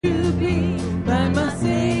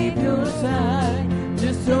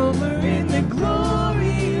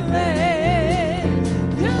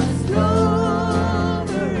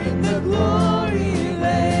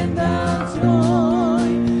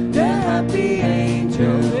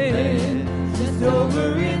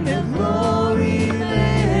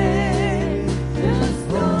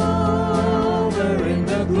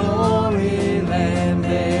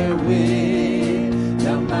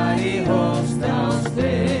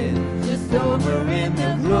over in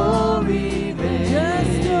the glory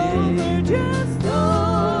land. Just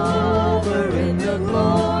over in the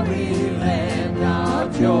glory land. Our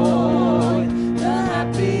joy, the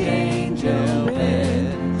happy angel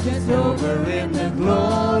band. Just over in the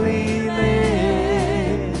glory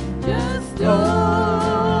land. Just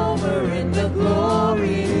over in the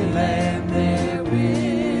glory land. There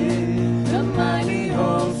with the mighty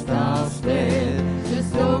host I'll stand.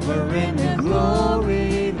 Just over in the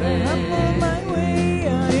glory land. I'm on my way, I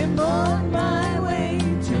am on my way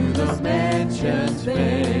to those mansions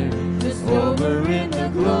fair. Just over in the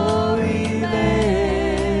glory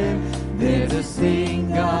land. There to sing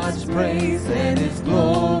God's praise and His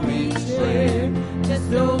glory share.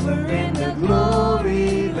 Just over in the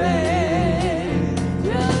glory land.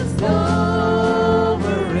 Just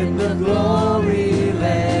over in the glory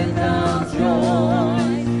land. I'll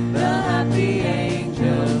join the happy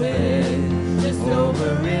angel band. Just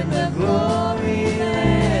over in the glory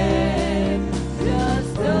land.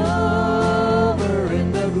 Just over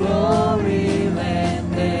in the glory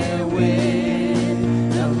land. There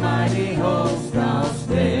with the mighty host I'll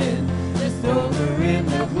stand. Just over in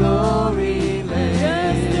the glory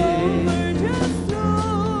land. Just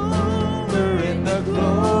over in the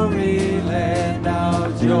glory land.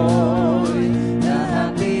 I'll join the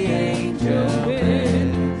happy angel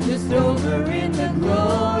band. Just over in the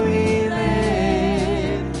glory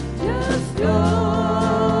land. Just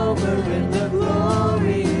over in the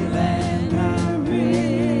glory land. I'm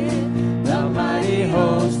in the mighty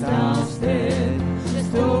host I'll stand.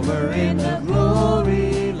 Just over in the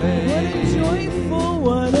glory land.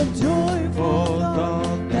 What a joyful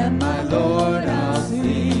thought that my Lord I'll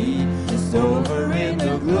see. Just over in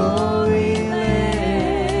the glory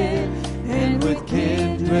land. And with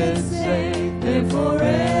kindred safe and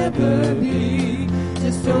forever be.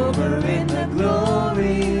 Just over in the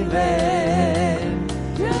glory land.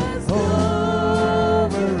 Just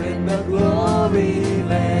over in the glory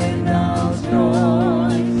land. I'll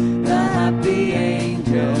join the happy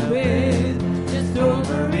angel band. Just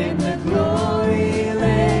over in the glory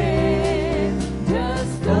land.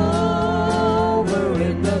 Just over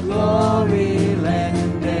in the glory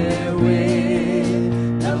land. There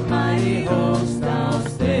with the mighty host I'll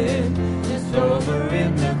stand. Just over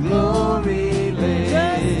in the glory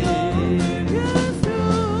land. Just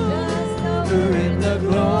over in the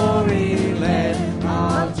glory land.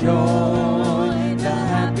 I'll join the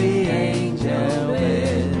happy angel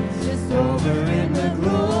band. Just over in the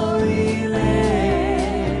glory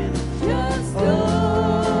land. Just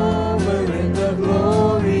over in the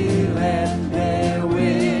glory land. There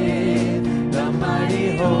with the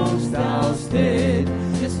mighty host I'll stand.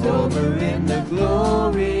 Just over in the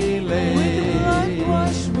glory land.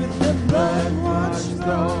 With the blood-washed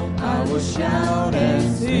throne, I will shout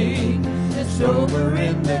and sing. Just over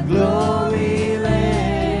in the glory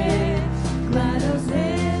land. Glad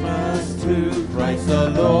Hosannas to Christ the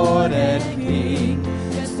Lord and King.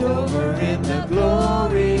 Just over in the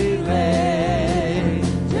glory land.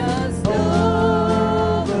 Just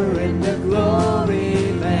over in the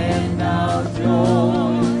glory land. I'll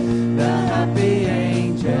join the happy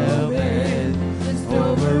angel band. Just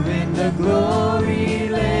over in the glory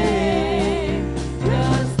land.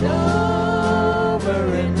 Just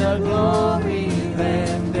over in the glory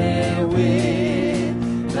land. There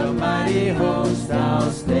with the mighty host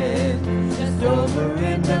I'll stand. Just over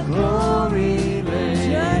in the glory land.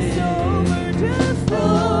 Just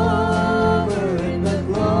over in the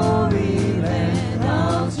glory land.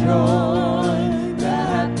 I'll join the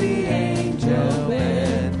happy angel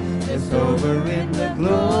band. Just over in the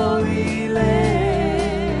glory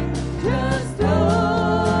land. Just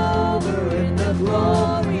over in the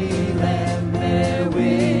glory land. There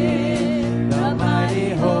with the mighty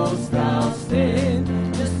host I'll stand.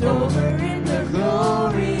 Just over in the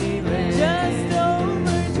glory land.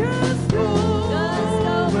 Just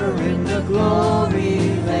over in the glory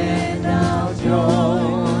land. I'll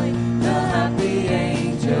join the happy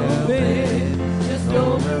angel band. Just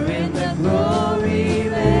over in the glory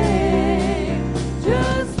land.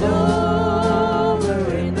 Just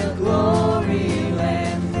over in the glory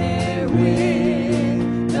land. There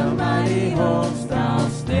with the mighty host I'll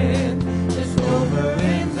stand. Just over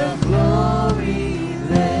in the glory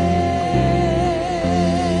land.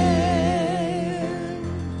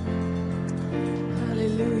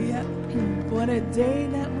 Hallelujah. What a day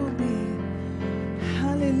that will be.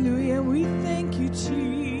 Hallelujah. We thank you,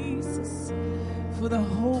 Jesus, for the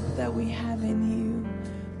hope that we have in you.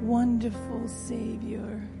 Wonderful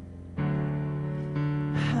Savior.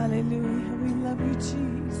 Hallelujah. We love you,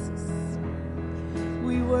 Jesus.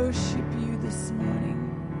 We worship you this morning.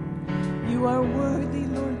 You You are worthy,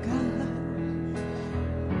 Lord God.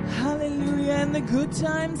 Hallelujah. And the good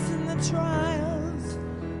times and the trials,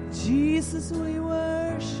 Jesus, we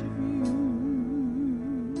worship you.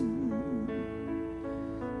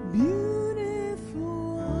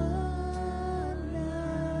 Beautiful one,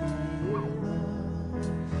 I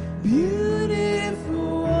love.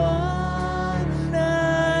 Beautiful one,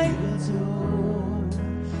 I adore.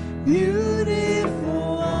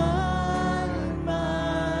 Beautiful one,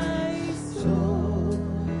 my soul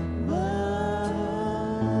must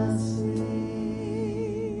sing.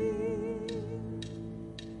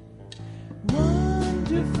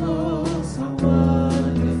 Wonderful, so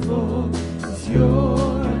wonderful is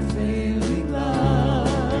your unfailing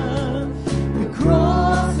love. The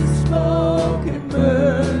cross has spoken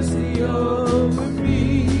mercy over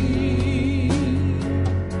me.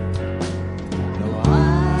 No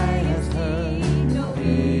eye has seen, no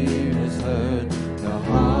ear has heard, no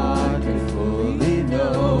heart can fully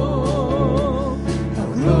know how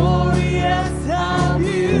glorious, how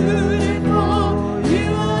beautiful you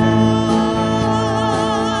are.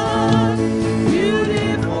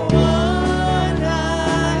 Beautiful one, I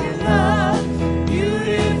love.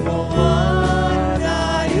 Beautiful one,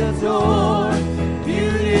 I adore.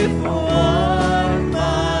 Beautiful one,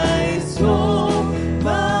 my soul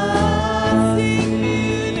must sing.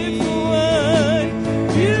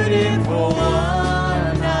 Beautiful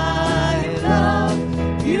one, I love.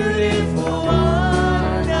 Beautiful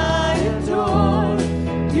one, I adore.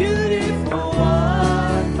 Beautiful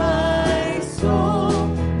one, my soul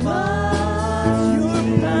must. You're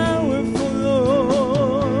powerful,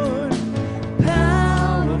 Lord.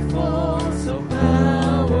 Powerful, so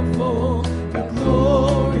powerful. Your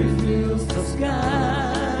glory fills the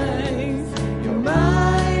skies. Your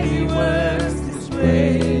mighty works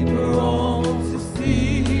displayed for all to see.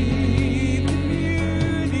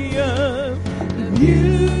 The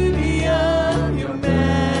beauty of your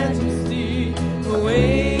majesty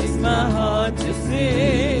awakes my heart to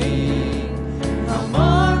sing. How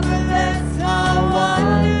marvelous, how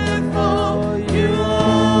wonderful you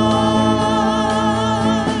are.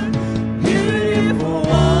 Beautiful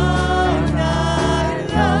one, I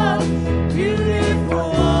love. Beautiful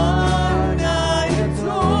one, I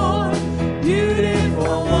adore.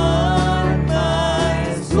 Beautiful one, my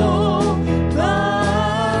soul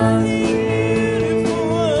must sing.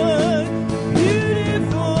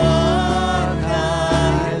 Beautiful one,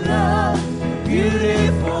 I love.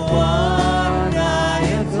 Beautiful one, I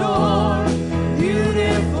adore.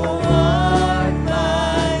 Beautiful one,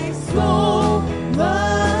 my soul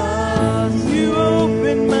must. You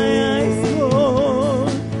open my eyes,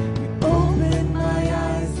 Lord. You open my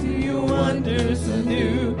eyes to your wonders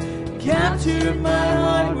anew. Capture my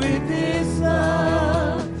heart with this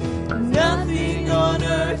love. Nothing on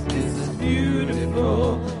earth is as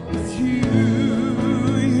beautiful as you.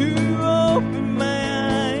 You open my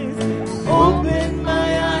eyes. Open my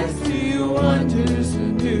eyes to your wonders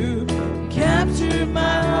anew. Capture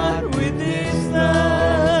my heart with this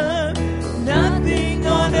love. Nothing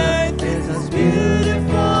on earth is as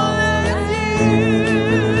beautiful as you.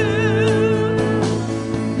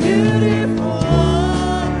 Beautiful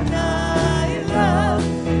one, I love.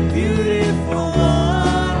 Beautiful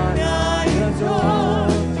one, I adore.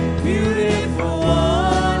 Beautiful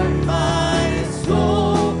one, my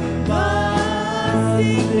soul must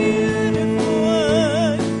sing.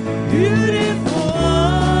 Beautiful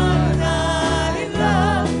one, I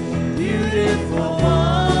love. Beautiful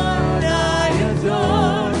one, I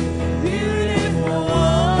adore. Beautiful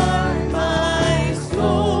one, my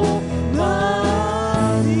soul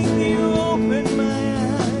must sing. You open my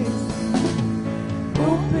eyes.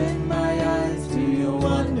 Open my eyes to your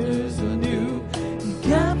wonders anew. You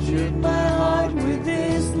captured my heart with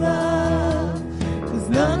this love. 'Cause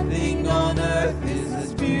nothing on earth is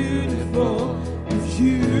as beautiful as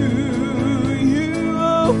you. You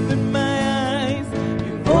open my eyes.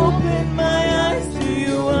 You open my eyes to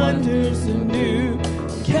your wonders anew.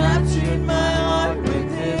 You captured my heart with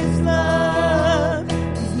this love.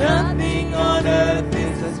 'Cause nothing on earth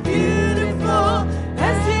is as beautiful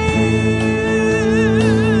as you.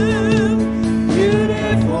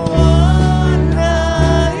 Beautiful one,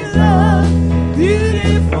 I love.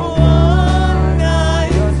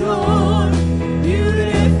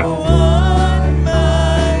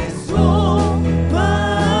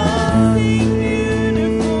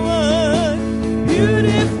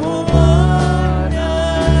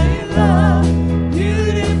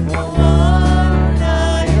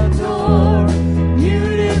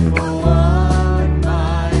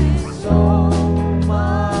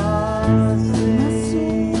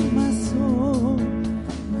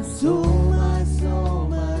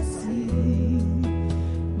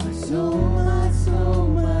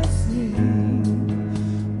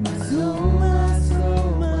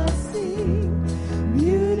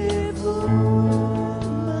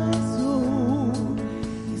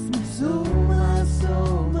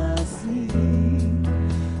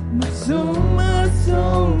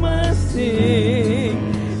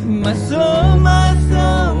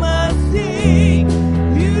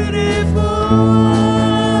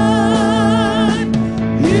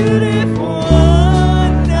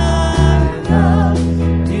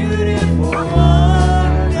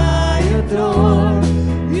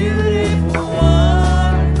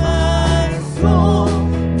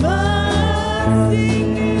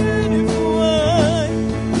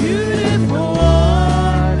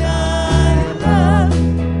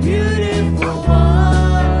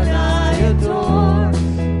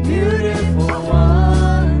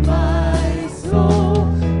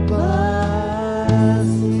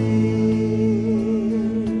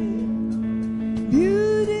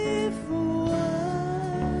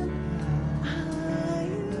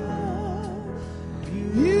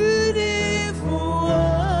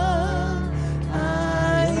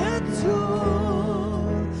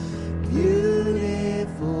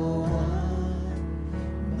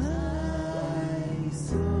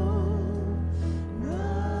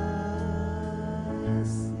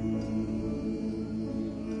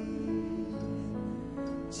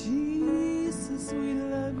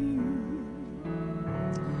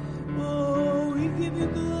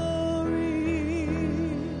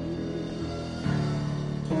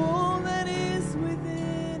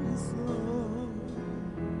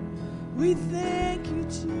 We thank you,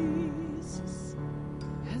 Jesus,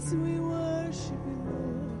 as we worship you,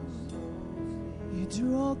 Lord. You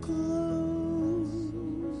draw close.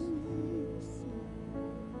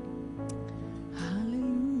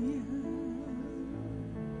 Hallelujah.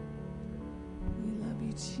 We love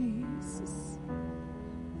you, Jesus.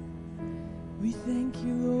 We thank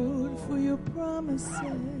you, Lord, for your promises.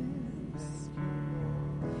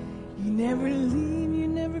 You never leave, you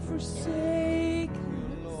never forsake us.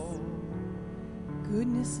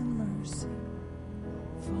 Goodness and mercy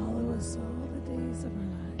follow us all the days of our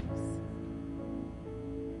lives.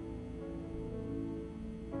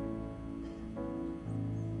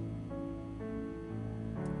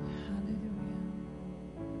 Hallelujah.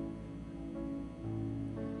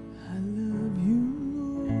 I love you,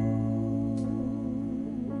 Lord.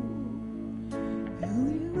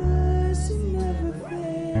 Your mercy never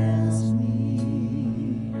fails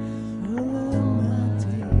me. All of my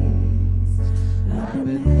days I've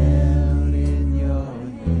been held in your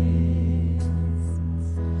hands.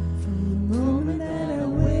 From the moment that I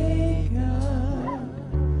wake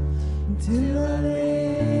up until I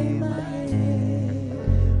lay my head,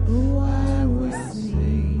 oh, I will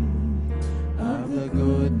sing of the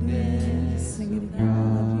goodness. Sing it again. I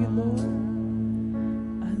love you, Lord.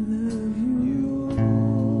 I love you,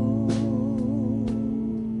 Lord.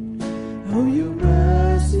 Oh, your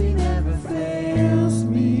mercy never fails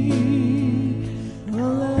me.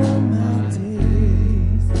 All of my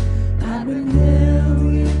days I've been held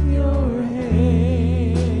in your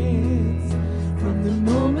hands. From the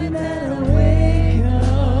moment that I wake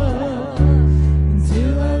up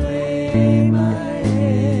until I lay my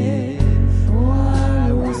head, oh,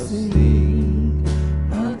 I will sing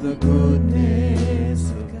of the goodness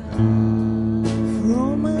of God. For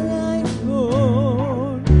all my life,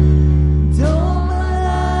 Lord, and all my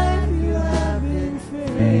life you have been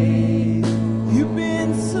faithful. You've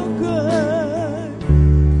been so good.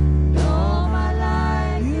 And all my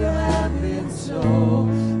life you have been so,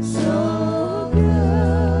 so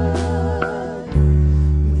good.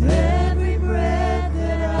 With every breath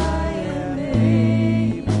that I am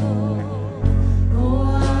able,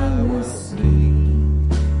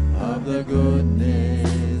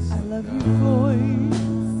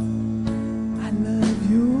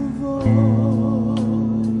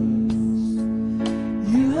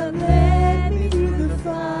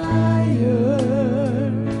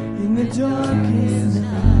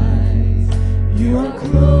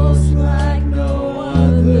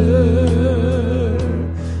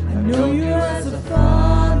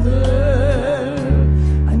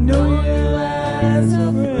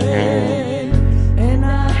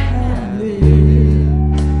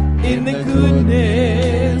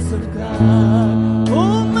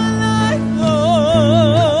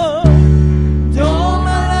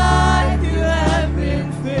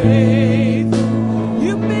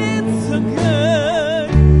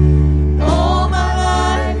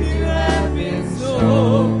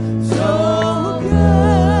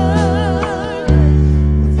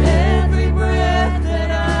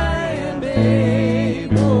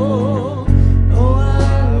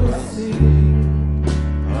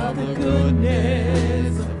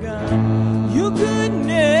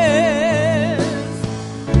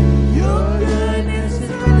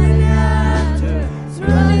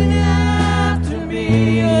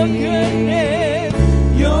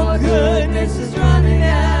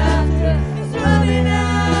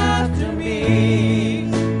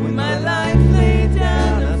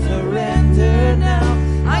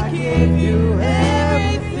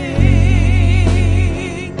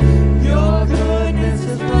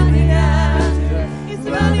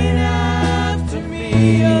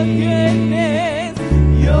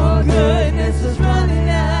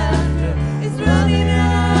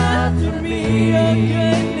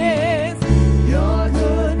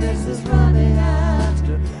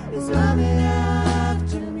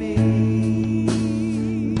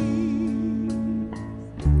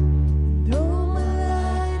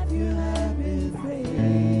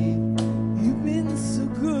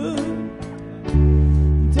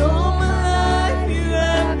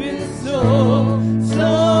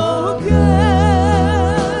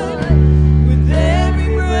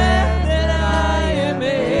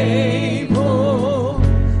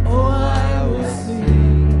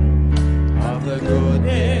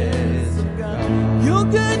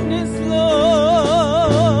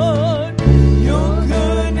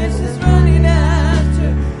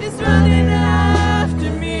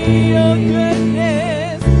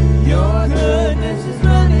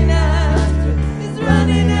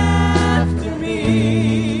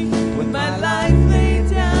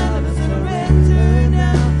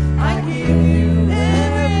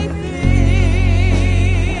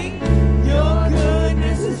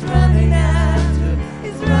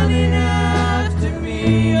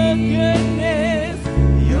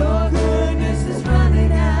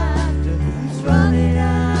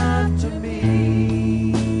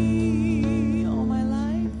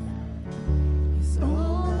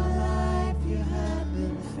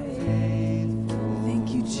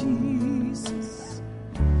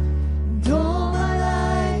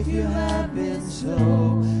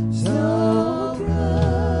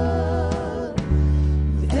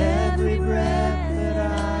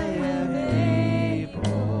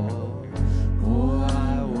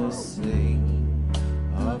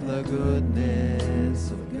 of the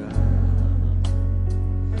goodness of God.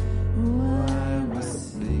 Oh, I will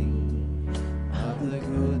sing of the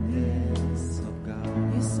goodness of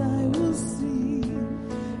God. Yes, I will sing.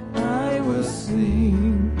 I will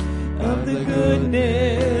sing of the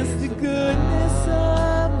goodness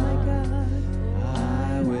of my God.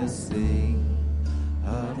 I will sing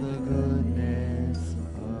of the goodness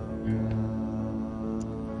of God.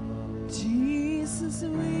 Jesus,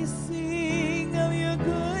 we sing of your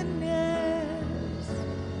goodness.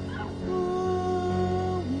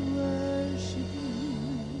 Oh, we worship you.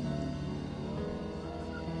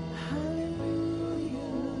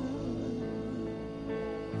 Hallelujah.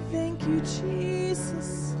 Thank you,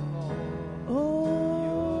 Jesus.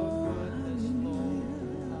 Oh, hallelujah.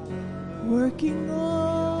 Working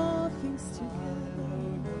all things together.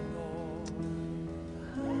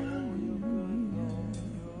 Hallelujah.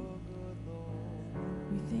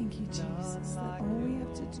 We thank you, Jesus, that all we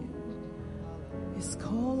have to do is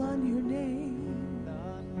call on your name.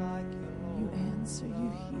 You answer,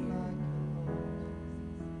 you hear.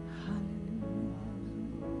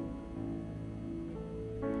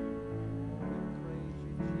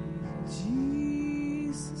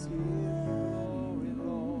 Jesus, we love you,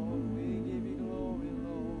 Lord. We give you glory,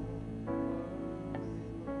 Lord.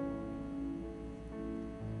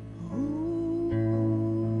 Holy,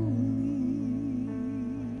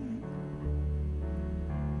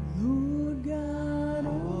 Lord God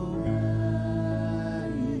Almighty,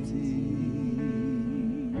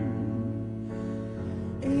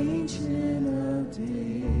 Ancient of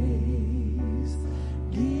Days,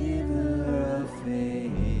 Giver of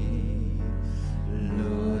faith.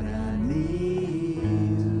 Lord, I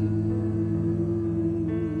need you.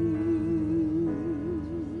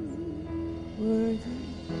 Worthy,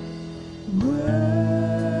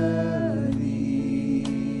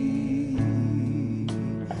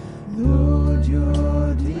 Lord,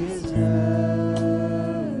 you're deserving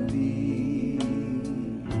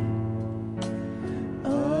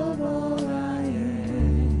of all I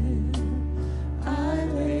am. I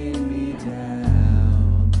lay me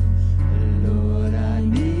down. Lord, I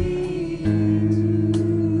need you,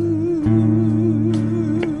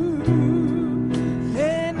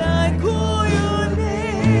 and I call your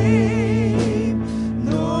name.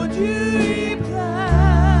 Lord, you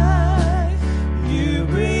reply. You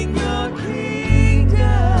bring your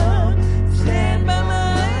kingdom. Stand by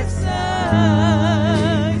my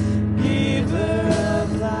side, giver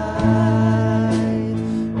of life,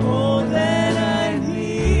 all that I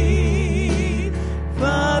need.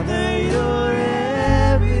 Father, you're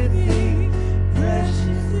everything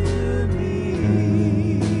precious to me.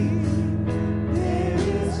 There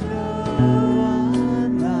is no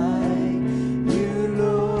one like you,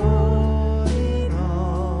 Lord, in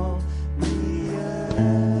all the earth.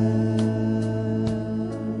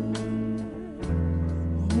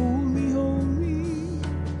 Holy, holy,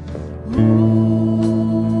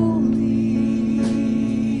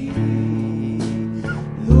 holy,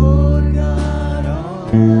 Lord God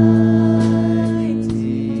Almighty,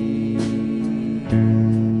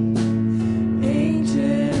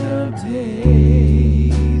 Ancient of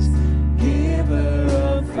Days, Giver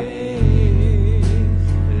of faith.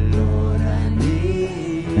 Lord, I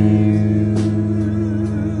need you.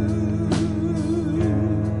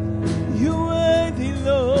 You're worthy,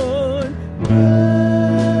 Lord,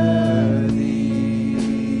 worthy.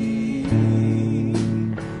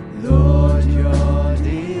 Lord, you're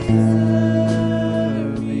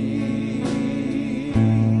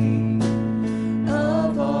deserving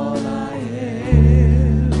of all I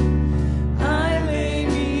am. I lay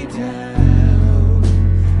me down.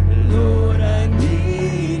 Lord, I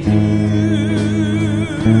need you.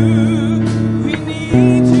 We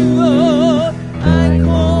need you, Lord. I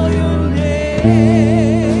call your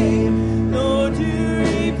name. Lord,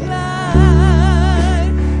 you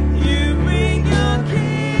reply. You bring your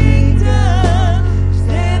kingdom.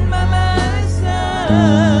 Stand by my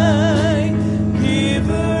side,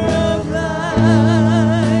 giver of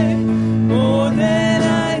life, more than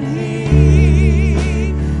I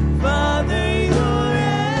need. Father, you're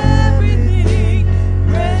everything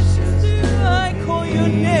precious to I call your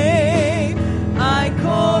name. I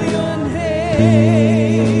call your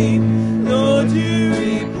name. Lord, you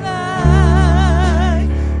reply.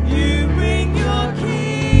 You bring your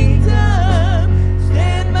kingdom.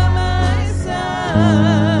 Stand by my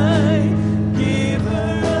side,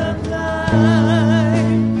 giver of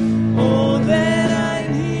life, all that I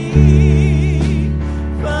need.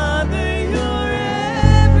 Father, you're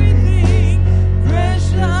everything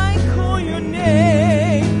precious. I call your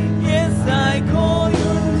name. Yes, I call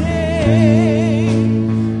your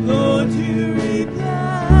name.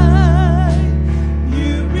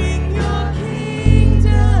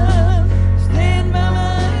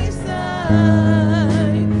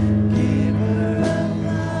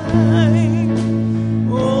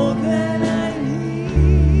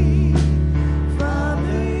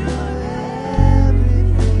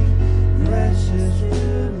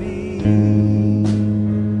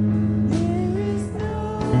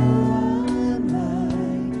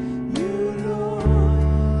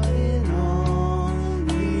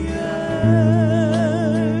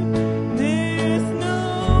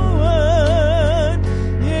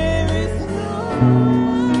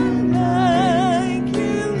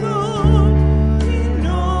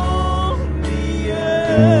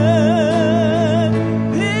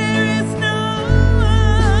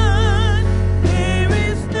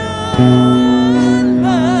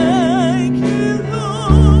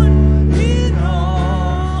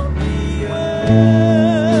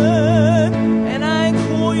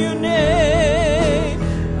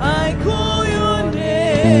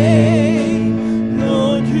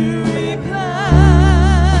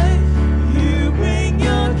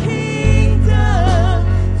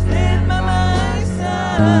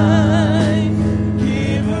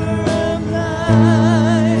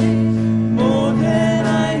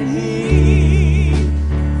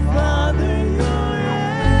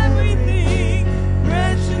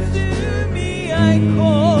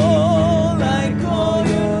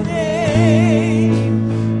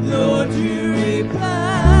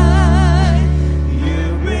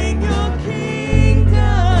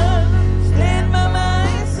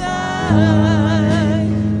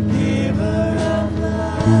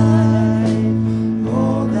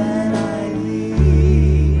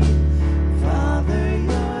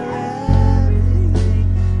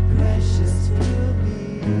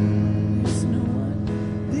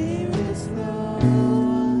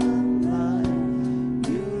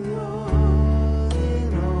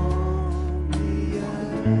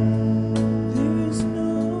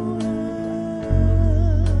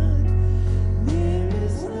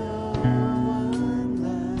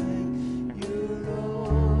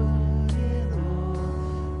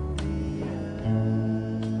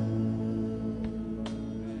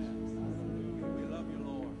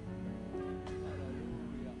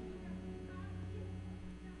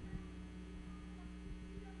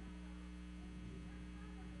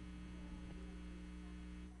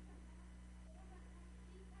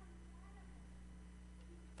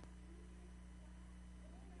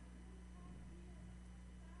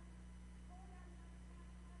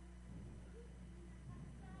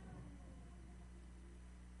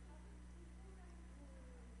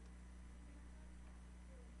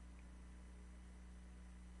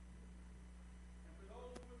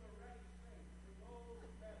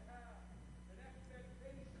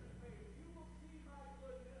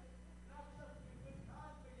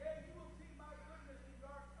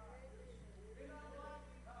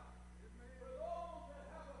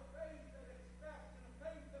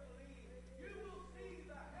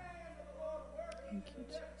 Thank you,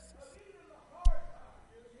 Jesus.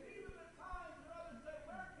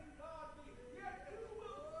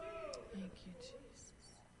 Thank you, Jesus.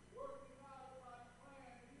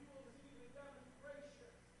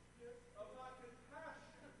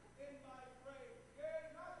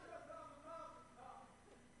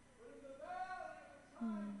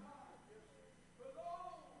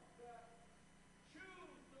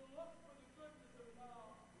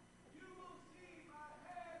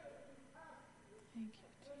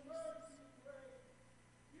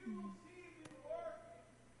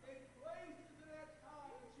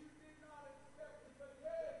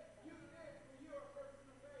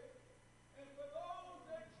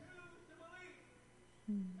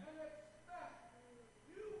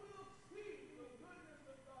 Thank you,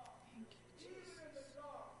 Jesus. Thank you, Jesus.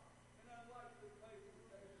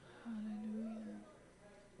 Hallelujah.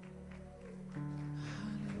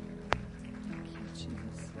 Hallelujah. Thank you,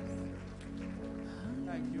 Jesus.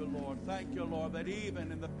 Thank you, Lord. Thank you, Lord, that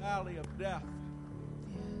even in the valley of death,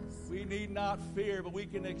 Yes. we need not fear, but we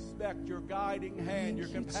can expect your guiding hand, your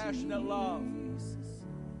compassionate love,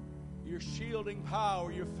 your shielding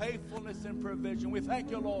power, your faithfulness and provision. We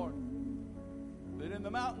thank you, Lord, that in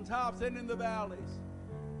the mountaintops and in the valleys,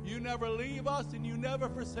 you never leave us and you never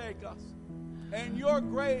forsake us. And your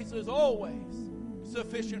grace is always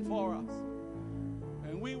sufficient for us.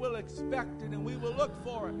 And we will expect it and we will look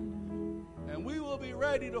for it. And we will be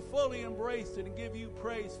ready to fully embrace it and give you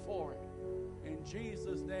praise for it. In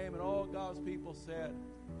Jesus' name, and all God's people said,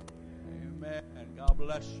 amen. And God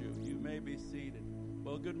bless you. You may be seated.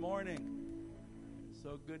 Well, good morning.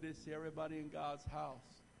 So good to see everybody in God's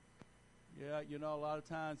house. Yeah, you know, a lot of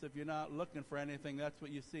times if you're not looking for anything, that's what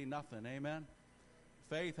you see, nothing. Amen.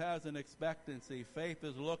 Faith has an expectancy. Faith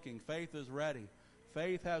is looking. Faith is ready.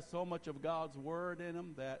 Faith has so much of God's word in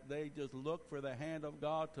them that they just look for the hand of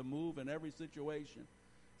God to move in every situation.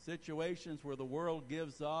 situations where the world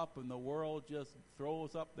gives up and the world just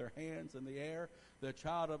throws up their hands in the air, the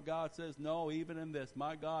child of God says, no, even in this,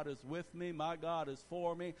 my God is with me, my God is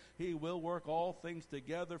for me. He will work all things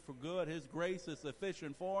together for good. His grace is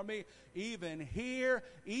sufficient for me, even here,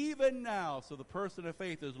 even now. So the person of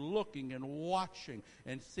faith is looking and watching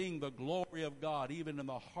and seeing the glory of God, even in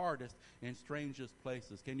the hardest and strangest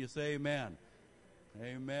places. Can you say amen?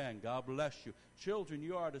 Amen. God bless you. Children,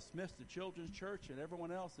 you are dismissed to Children's Church, and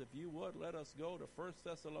everyone else, if you would, let us go to 1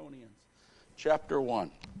 Thessalonians chapter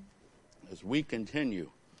 1 as we continue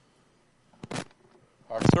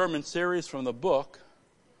our sermon series from the book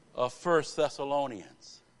of 1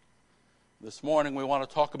 Thessalonians. This morning we want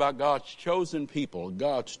to talk about God's chosen people,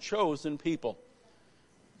 God's chosen people.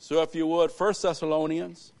 So if you would, 1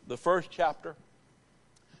 Thessalonians, the first chapter,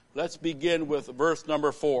 let's begin with verse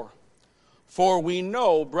number 4. For we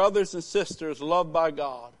know, brothers and sisters loved by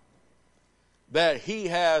God, that He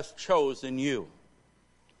has chosen you.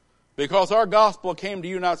 Because our gospel came to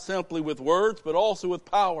you not simply with words, but also with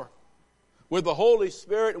power, with the Holy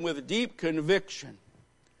Spirit, and with deep conviction.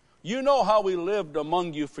 You know how we lived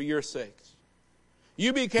among you for your sakes.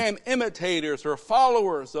 You became imitators or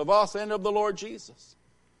followers of us and of the Lord Jesus.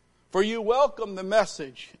 For you welcomed the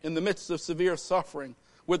message in the midst of severe suffering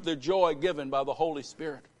with the joy given by the Holy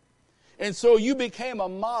Spirit. And so you became a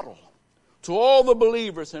model to all the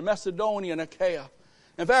believers in Macedonia and Achaia.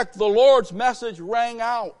 In fact, the Lord's message rang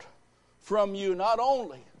out from you, not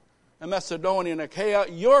only in Macedonia and Achaia,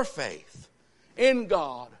 your faith in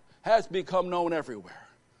God has become known everywhere.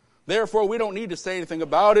 Therefore, we don't need to say anything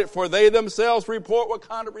about it, for they themselves report what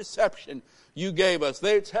kind of reception you gave us.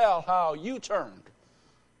 They tell how you turned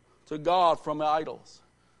to God from idols,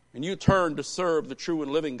 and you turned to serve the true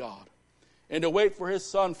and living God, and to wait for His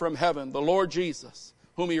Son from heaven, the Lord Jesus,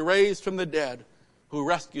 whom He raised from the dead, who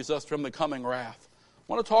rescues us from the coming wrath.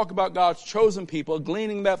 I want to talk about God's chosen people,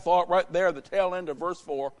 gleaning that thought right there at the tail end of verse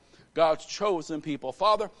 4, God's chosen people.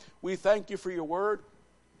 Father, we thank you for your word,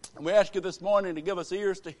 and we ask you this morning to give us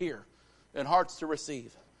ears to hear and hearts to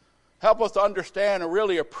receive. Help us to understand and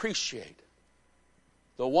really appreciate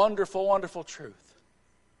the wonderful, wonderful truth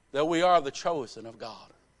that we are the chosen of God.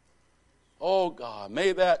 Oh God,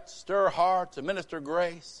 may that stir hearts and minister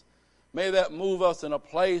grace. May that move us in a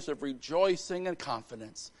place of rejoicing and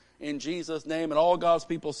confidence. In Jesus' name, and all God's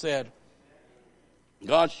people said,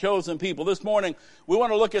 God's chosen people. This morning, we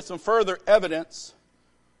want to look at some further evidence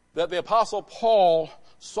that the Apostle Paul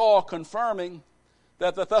saw confirming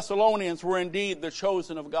that the Thessalonians were indeed the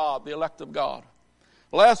chosen of God, the elect of God.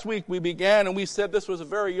 Last week we began and we said this was a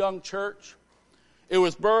very young church. It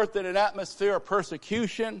was birthed in an atmosphere of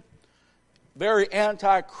persecution, very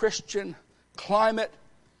anti-Christian climate.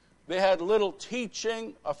 They had little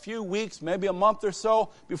teaching, a few weeks, maybe a month or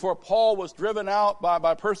so, before Paul was driven out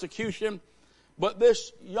by persecution. But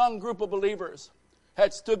this young group of believers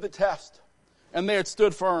had stood the test, and they had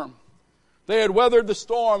stood firm. They had weathered the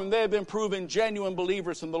storm, and they had been proven genuine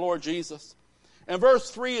believers in the Lord Jesus. And verse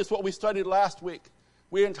 3 is what we studied last week.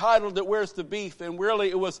 We entitled it, Where's the Beef? And really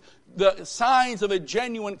it was the signs of a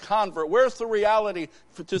genuine convert. Where's the reality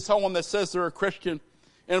to someone that says they're a Christian?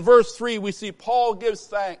 In verse 3, we see Paul gives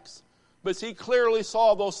thanks, but he clearly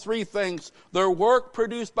saw those three things: their work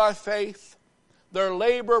produced by faith, their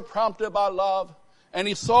labor prompted by love, and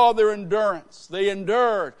he saw their endurance. They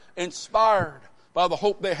endured, inspired by the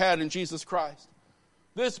hope they had in Jesus Christ.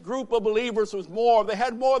 This group of believers they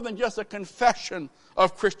had more than just a confession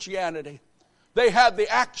of Christianity. They had the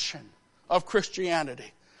action of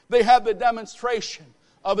Christianity. They had the demonstration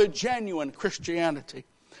of a genuine Christianity.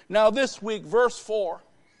 Now this week, verse 4,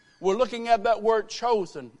 we're looking at that word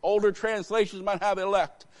chosen. Older translations might have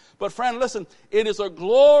elect. But friend, listen, it is a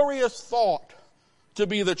glorious thought to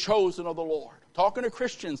be the chosen of the Lord. Talking to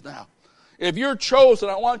Christians now. If you're chosen,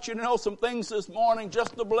 I want you to know some things this morning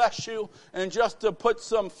just to bless you and just to put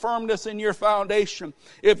some firmness in your foundation.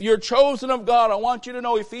 If you're chosen of God, I want you to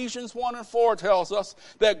know Ephesians 1 and 4 tells us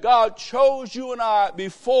that God chose you and I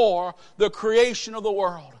before the creation of the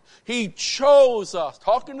world. He chose us.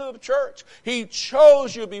 Talking to the church, He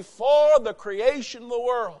chose you before the creation of the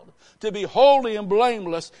world to be holy and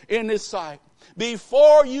blameless in His sight.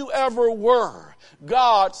 Before you ever were,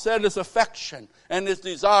 God set His affection and His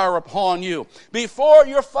desire upon you. Before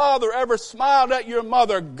your father ever smiled at your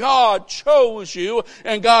mother, God chose you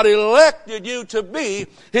and God elected you to be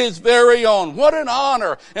His very own. What an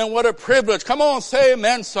honor and what a privilege. Come on, say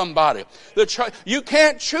amen, somebody. You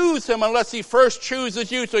can't choose Him unless He first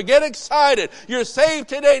chooses you. So get excited. You're saved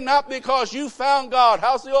today not because you found God.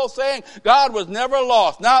 How's the old saying? God was never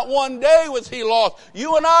lost. Not one day was He lost.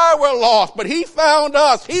 You and I were lost, but He found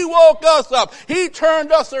us. He woke us up. He He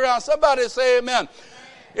turned us around. Somebody say amen.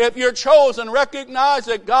 If you're chosen, recognize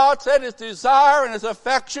that God set His desire and His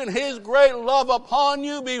affection, His great love upon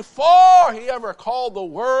you before He ever called the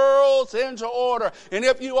worlds into order. And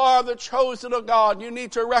if you are the chosen of God, you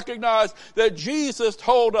need to recognize that Jesus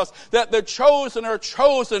told us that the chosen are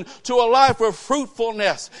chosen to a life of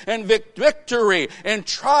fruitfulness and victory and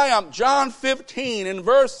triumph. John 15 in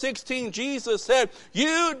verse 16, Jesus said,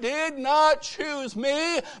 "You did not choose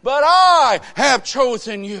me, but I have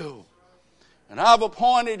chosen you. And I've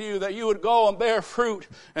appointed you that you would go and bear fruit,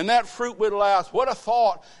 and that fruit would last." What a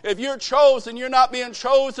thought. If you're chosen, you're not being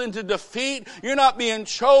chosen to defeat. You're not being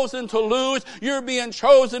chosen to lose. You're being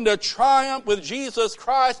chosen to triumph with Jesus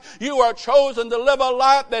Christ. You are chosen to live a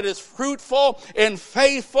life that is fruitful and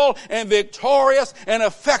faithful and victorious and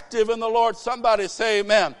effective in the Lord. Somebody say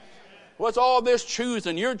amen. What's all this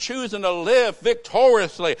choosing? You're choosing to live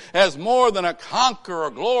victoriously as more than a conqueror.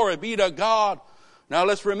 Glory be to God. Now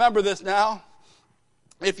let's remember this now.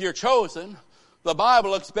 If you're chosen, the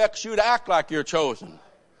Bible expects you to act like you're chosen.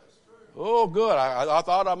 Oh, good. I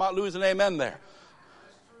thought I might lose an amen there.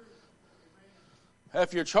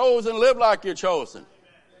 If you're chosen, live like you're chosen.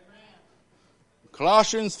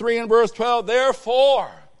 Colossians 3 and verse 12,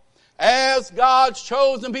 "Therefore, as God's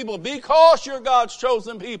chosen people," because you're God's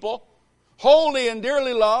chosen people, holy and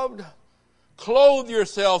dearly loved, clothe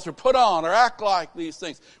yourselves or put on or act like these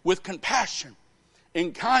things with compassion,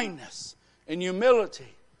 in kindness, in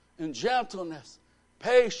humility, in gentleness,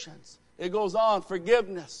 patience. It goes on,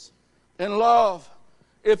 forgiveness, and love.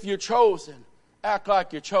 If you're chosen, act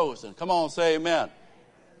like you're chosen. Come on, say amen.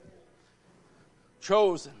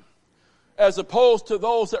 Chosen. As opposed to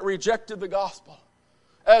those that rejected the gospel.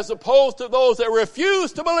 As opposed to those that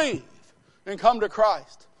refused to believe and come to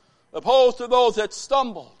Christ. Opposed to those that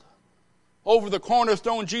stumbled over the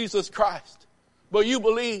cornerstone, Jesus Christ. But you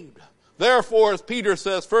believed. Therefore, as Peter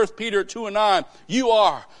says, 1 Peter 2 and 9, you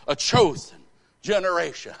are a chosen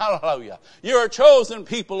generation. Hallelujah. You're a chosen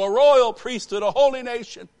people, a royal priesthood, a holy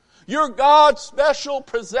nation. You're God's special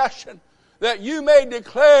possession, that you may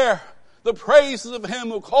declare the praises of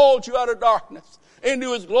Him who called you out of darkness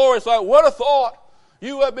into His glorious light. What a thought.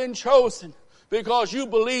 You have been chosen because you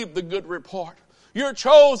believed the good report. You're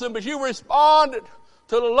chosen, but you responded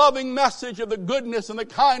to the loving message of the goodness and the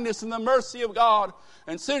kindness and the mercy of God.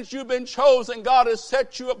 And since you've been chosen, God has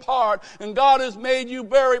set you apart. And God has made you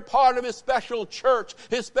very part of His special church,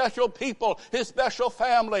 His special people, His special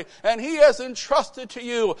family. And He has entrusted to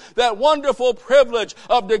you that wonderful privilege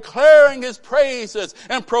of declaring His praises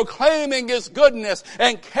and proclaiming His goodness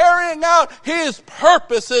and carrying out His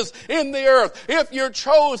purposes in the earth. If you're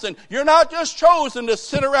chosen, you're not just chosen to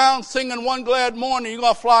sit around singing One Glad Morning. You're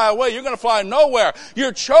going to fly away. You're going to fly nowhere.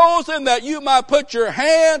 You're chosen that you might put your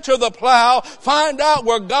hand to the plow, find out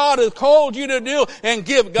where God has called you to do, and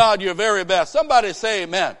give God your very best. Somebody say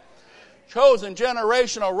amen. Chosen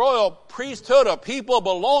generation, a royal priesthood, a people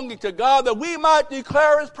belonging to God, that we might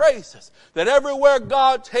declare His praises. That everywhere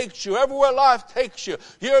God takes you, everywhere life takes you,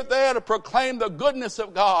 you're there to proclaim the goodness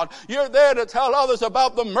of God. You're there to tell others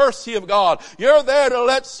about the mercy of God. You're there to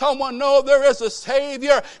let someone know there is a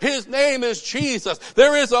Savior. His name is Jesus.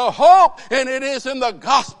 There is a hope, and it is in the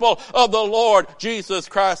gospel of the Lord Jesus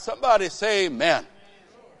Christ. Somebody say amen.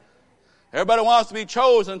 Everybody wants to be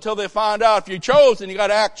chosen until they find out if you're chosen, you got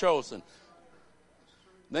to act chosen.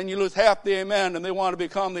 Then you lose half the amen, and they want to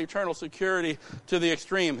become the eternal security to the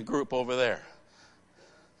extreme group over there.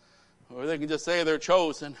 Or they can just say they're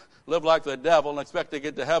chosen, live like the devil, and expect to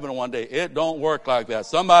get to heaven one day. It don't work like that.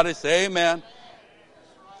 Somebody say amen.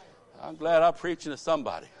 I'm glad I'm preaching to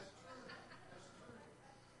somebody.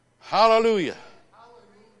 Hallelujah.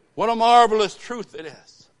 What a marvelous truth it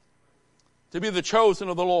is to be the chosen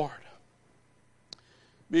of the Lord.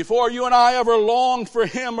 Before you and I ever longed for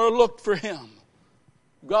Him or looked for Him,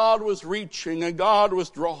 God was reaching and God was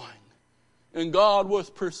drawing and God was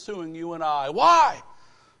pursuing you and I. Why?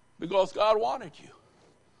 Because God wanted you.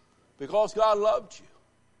 Because God loved you.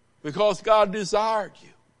 Because God desired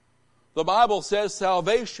you. The Bible says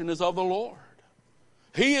salvation is of the Lord.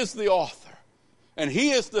 He is the author and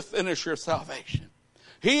He is the finisher of salvation.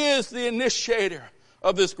 He is the initiator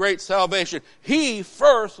of this great salvation. He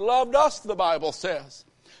first loved us, the Bible says.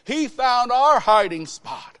 He found our hiding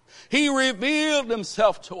spot. He revealed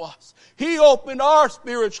Himself to us. He opened our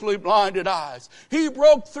spiritually blinded eyes. He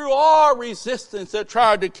broke through our resistance that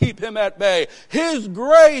tried to keep Him at bay. His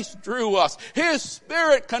grace drew us. His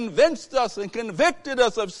Spirit convinced us and convicted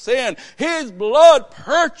us of sin. His blood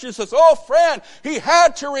purchased us. Oh, friend, He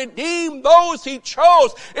had to redeem those He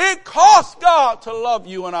chose. It cost God to love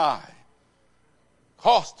you and I. It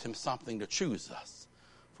cost Him something to choose us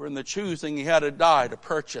For in the choosing he had to die to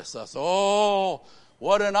purchase us. Oh,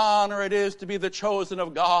 what an honor it is to be the chosen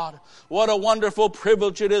of God. What a wonderful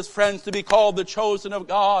privilege it is, friends, to be called the chosen of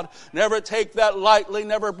God. Never take that lightly.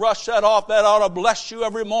 Never brush that off. That ought to bless you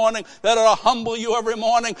every morning. That ought to humble you every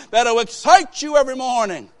morning. That ought to excite you every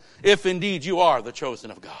morning, if indeed you are the chosen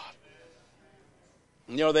of God.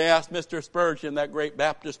 You know, they asked Mr. Spurgeon, that great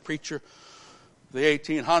Baptist preacher, the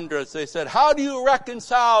 1800s, they said, how do you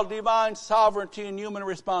reconcile divine sovereignty and human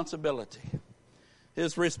responsibility?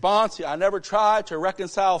 His response, I never try to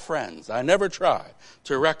reconcile friends. I never try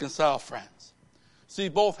to reconcile friends. See,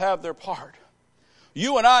 both have their part.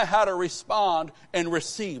 You and I had to respond and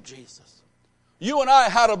receive Jesus. You and I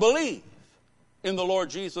had to believe in the Lord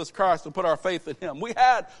Jesus Christ and put our faith in him. We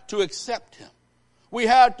had to accept him. We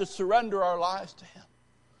had to surrender our lives to him.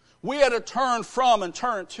 We had to turn from and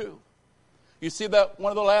turn to. You see that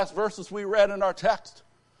one of the last verses we read in our text?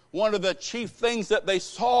 One of the chief things that they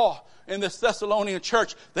saw in this Thessalonian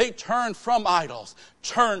church, they turned from idols,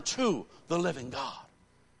 turned to the living God.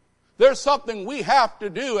 There's something we have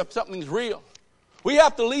to do if something's real. We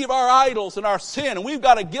have to leave our idols and our sin, and we've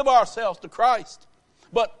got to give ourselves to Christ.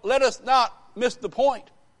 But let us not miss the point.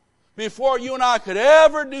 Before you and I could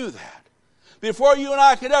ever do that, before you and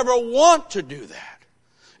I could ever want to do that,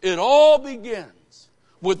 it all begins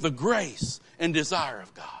with the grace and desire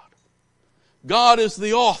of God. God is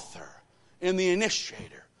the author and the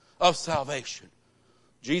initiator of salvation.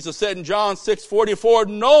 Jesus said in John 6:44,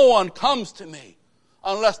 no one comes to me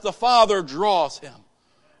unless the Father draws him.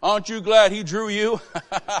 Aren't you glad he drew you?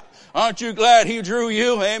 Aren't you glad he drew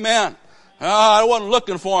you? Amen. I wasn't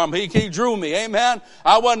looking for him. He drew me. Amen.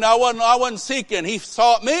 I wasn't seeking. He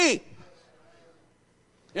sought me.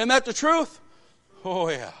 Isn't that the truth? Oh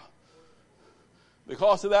yeah.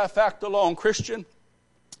 Because of that fact alone, Christian,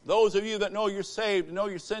 those of you that know you're saved, know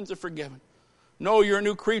your sins are forgiven, know you're a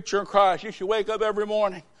new creature in Christ, you should wake up every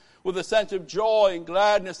morning with a sense of joy and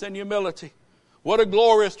gladness and humility. What a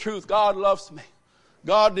glorious truth. God loves me.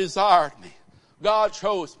 God desired me. God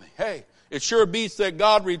chose me. Hey, it sure beats that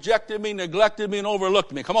God rejected me, neglected me, and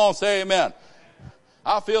overlooked me. Come on, say amen.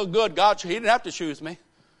 I feel good. He didn't have to choose me.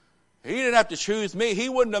 He didn't have to choose me. He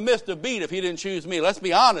wouldn't have missed a beat if he didn't choose me. Let's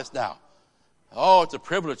be honest now. Oh, it's a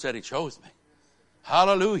privilege that he chose me.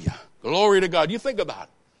 Hallelujah. Glory to God. You think about it.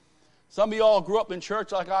 Some of y'all grew up in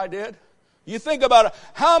church like I did. You think about it.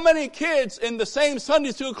 How many kids in the same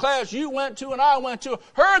Sunday school class you went to and I went to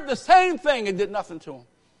heard the same thing and did nothing to them?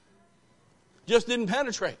 Just didn't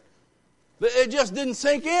penetrate. It just didn't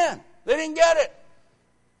sink in. They didn't get it.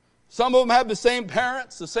 Some of them had the same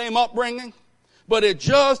parents, the same upbringing, but it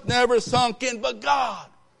just never sunk in. But God,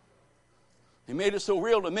 he made it so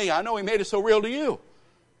real to me. I know he made it so real to you.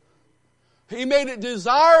 He made it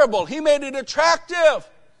desirable. He made it attractive.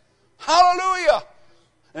 Hallelujah.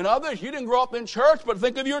 And others, you didn't grow up in church, but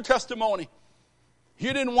think of your testimony.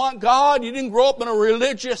 You didn't want God. You didn't grow up in a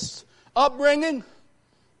religious upbringing.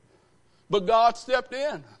 But God stepped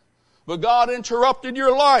in. But God interrupted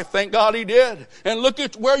your life. Thank God he did. And look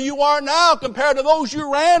at where you are now compared to those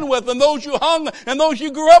you ran with and those you hung and those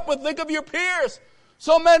you grew up with. Think of your peers.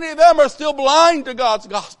 So many of them are still blind to God's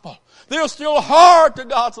gospel. They're still hard to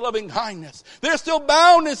God's loving kindness. They're still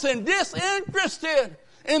bound in sin, disinterested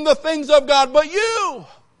in the things of God. But you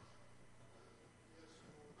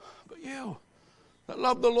that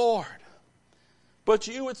love the Lord. But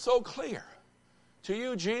to you it's so clear. To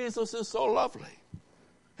you Jesus is so lovely.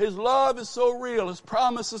 His love is so real. His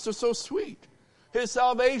promises are so sweet. His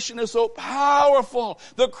salvation is so powerful.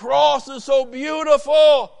 The cross is so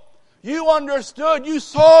beautiful. You understood. You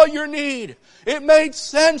saw your need. It made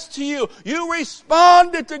sense to you. You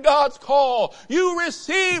responded to God's call. You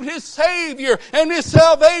received his Savior and his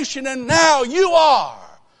salvation. And now you are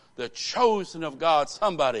the chosen of God.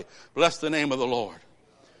 Somebody bless the name of the Lord.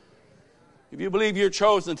 If you believe you're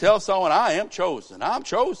chosen, tell someone, I am chosen. I'm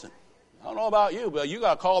chosen. I don't know about you, but you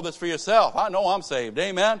got to call this for yourself. I know I'm saved.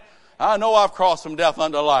 Amen. I know I've crossed from death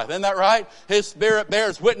unto life. Isn't that right? His Spirit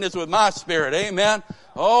bears witness with my spirit. Amen.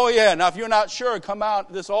 Oh, yeah. Now, if you're not sure, come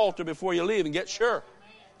out this altar before you leave and get sure.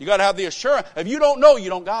 You got to have the assurance. If you don't know, you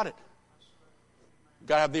don't got it. You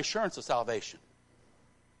got to have the assurance of salvation.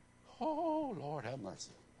 Oh, Lord, have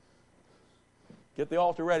mercy. Get the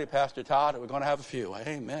altar ready, Pastor Todd. We're going to have a few.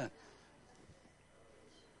 Amen.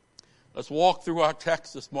 Let's walk through our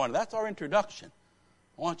text this morning. That's our introduction.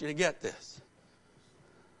 I want you to get this.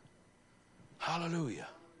 Hallelujah.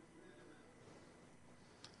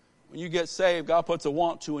 When you get saved, God puts a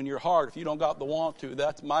want to in your heart. If you don't got the want to,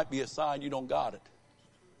 that might be a sign you don't got it.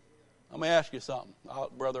 Let me ask you something.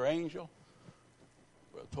 Brother Angel,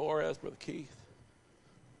 Brother Torres, Brother Keith.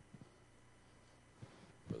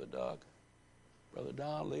 Brother Doug, Brother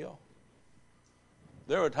Don, Leo.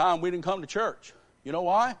 There were times we didn't come to church. You know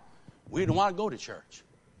why? We didn't want to go to church.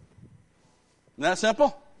 Isn't that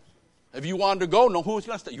simple? If you wanted to go, no, who's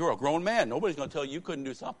going to stay? You're a grown man. Nobody's going to tell you you couldn't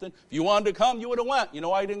do something. If you wanted to come, you would have went. You know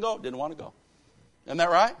why you didn't go? Didn't want to go. Isn't that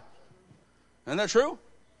right? Isn't that true?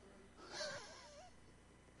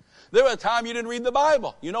 There was a time you didn't read the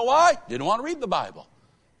Bible. You know why? Didn't want to read the Bible.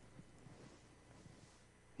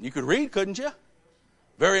 You could read, couldn't you?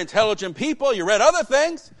 Very intelligent people. You read other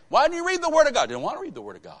things. Why didn't you read the Word of God? Didn't want to read the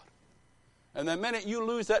Word of God. And the minute you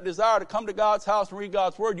lose that desire to come to God's house and read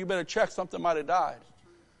God's Word, you better check something might have died.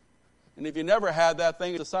 And if you never had that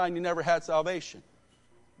thing, it's a sign you never had salvation.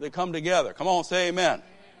 They come together. Come on, say amen.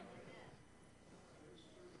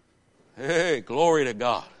 Hey, glory to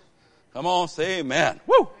God. Come on, say amen.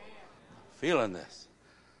 Woo! Feeling this.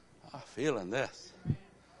 I'm feeling this.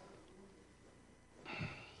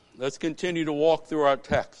 Let's continue to walk through our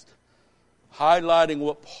text, highlighting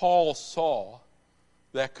what Paul saw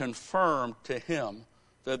that confirmed to him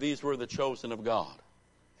that these were the chosen of God.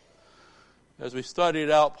 As we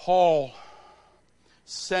studied out, Paul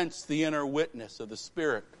sensed the inner witness of the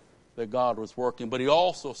Spirit that God was working, but he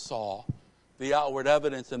also saw the outward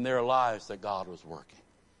evidence in their lives that God was working.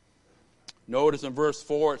 Notice in verse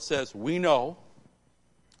 4 it says, we know.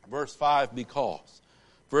 Verse 5, because.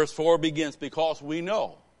 Verse 4 begins, because we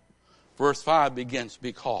know. Verse 5 begins,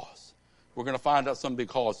 because. We're going to find out some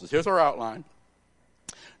becauses. Here's our outline.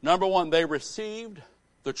 Number one, they received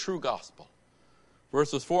the true gospel.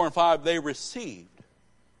 Verses 4 and 5, they received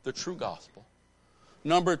the true gospel.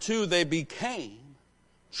 Number two, they became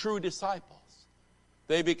true disciples.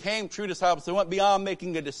 They became true disciples. They went beyond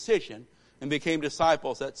making a decision and became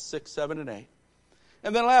disciples. That's 6, 7, and 8.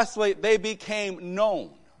 And then lastly, they became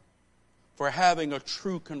known for having a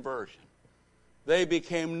true conversion. They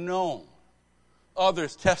became known.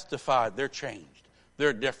 Others testified they're changed.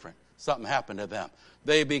 They're different. Something happened to them.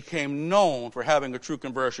 They became known for having a true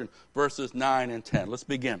conversion. Verses 9 and 10. Let's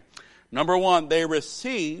begin. Number one, they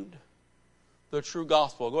received the true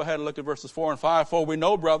gospel. Go ahead and look at verses 4 and 5. For we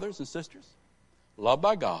know, brothers and sisters, loved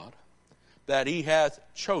by God, that He has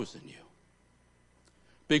chosen you.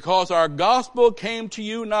 Because our gospel came to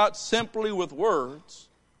you not simply with words,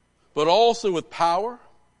 but also with power,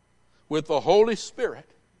 with the Holy Spirit,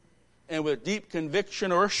 and with deep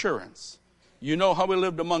conviction or assurance. You know how we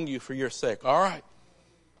lived among you for your sake. All right.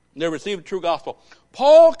 They received the true gospel.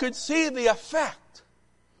 Paul could see the effect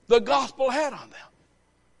the gospel had on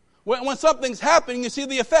them. When something's happening, you see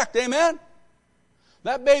the effect. Amen?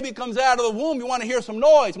 That baby comes out of the womb, you want to hear some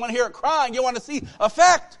noise. You want to hear it crying. You want to see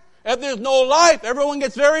effect. If there's no life, everyone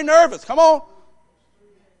gets very nervous. Come on.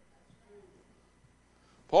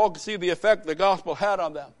 Paul could see the effect the gospel had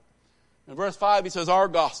on them. In verse 5, he says, our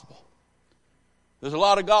gospel. There's a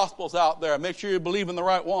lot of gospels out there. Make sure you believe in the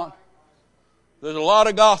right one. There's a lot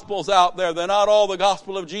of gospels out there. They're not all the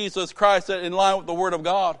gospel of Jesus Christ in line with the Word of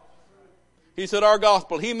God. He said our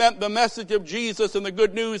gospel. He meant the message of Jesus and the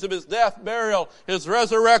good news of His death, burial, His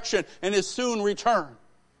resurrection, and His soon return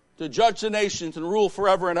to judge the nations and rule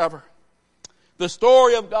forever and ever. The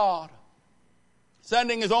story of God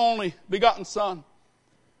sending His only begotten Son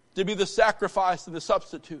to be the sacrifice and the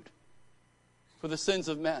substitute for the sins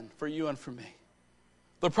of men, for you and for me.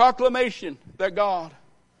 The proclamation that God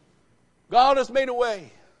has made a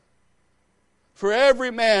way for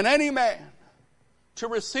every man, any man, to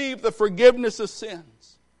receive the forgiveness of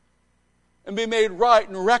sins and be made right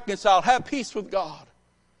and reconciled, have peace with God,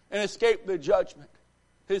 and escape the judgment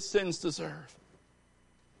his sins deserve.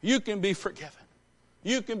 You can be forgiven.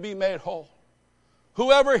 You can be made whole.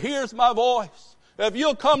 Whoever hears my voice, if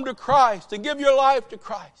you'll come to Christ and give your life to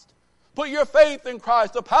Christ, put your faith in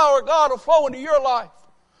Christ, the power of God will flow into your life.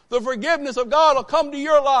 The forgiveness of God will come to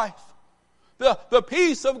your life. The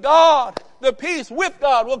peace of God, the peace with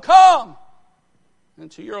God will come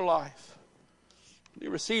into your life.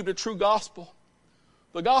 You received a true gospel.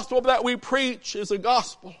 The gospel that we preach is a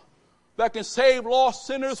gospel that can save lost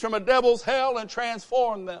sinners from a devil's hell and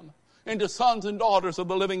transform them into sons and daughters of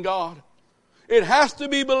the living God. It has to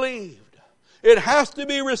be believed. It has to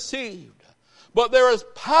be received. But there is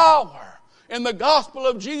power in the gospel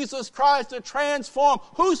of Jesus Christ to transform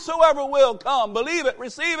whosoever will come. Believe it,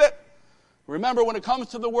 receive it. Remember, when it comes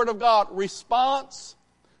to the Word of God, response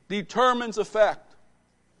determines effect.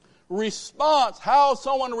 Response, how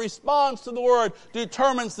someone responds to the Word,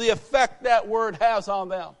 determines the effect that Word has on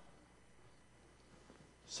them.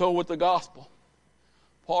 So with the gospel,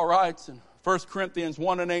 Paul writes in 1 Corinthians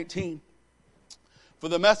 1 and 18, for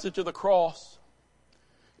the message of the cross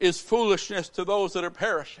is foolishness to those that are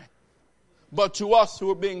perishing, but to us who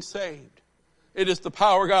are being saved, It is the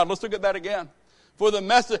power of God. Let's look at that again. For the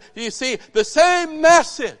message, you see, the same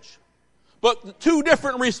message, but two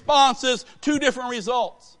different responses, two different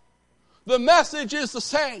results. The message is the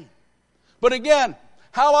same. But again,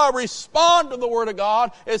 how I respond to the Word of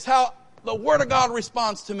God is how the Word of God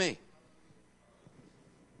responds to me.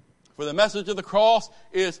 For the message of the cross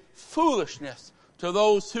is foolishness to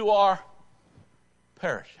those who are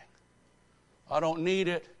perishing. I don't need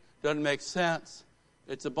it. Doesn't make sense.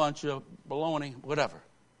 It's a bunch of baloney, whatever.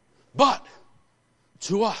 But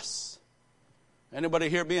to us, anybody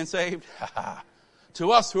here being saved?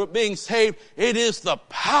 To us who are being saved, it is the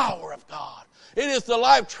power of God. It is the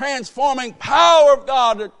life-transforming power of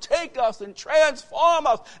God to take us and transform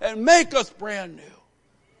us and make us brand new.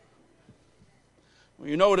 Well,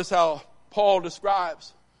 you notice how Paul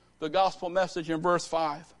describes the gospel message in verse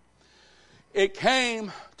 5. It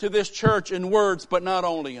came to this church in words, but not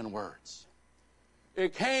only in words.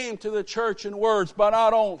 It came to the church in words, but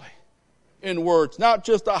not only in words. Not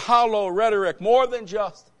just a hollow rhetoric, more than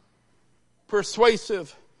just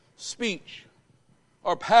persuasive speech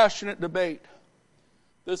or passionate debate.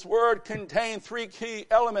 This word contained three key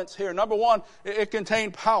elements here. Number one, it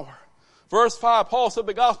contained power. Verse 5, Paul said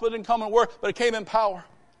the gospel didn't come in word, but it came in power.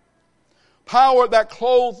 Power that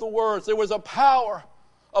clothed the words. There was a power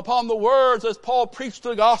upon the words as Paul preached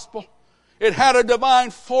the gospel. It had a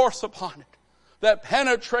divine force upon it that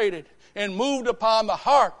penetrated and moved upon the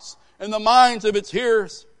hearts and the minds of its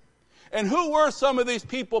hearers. And who were some of these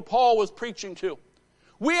people Paul was preaching to?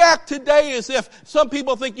 We act today as if some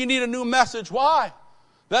people think you need a new message. Why?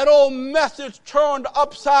 That old message turned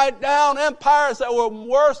upside down empires that were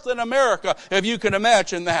worse than America, if you can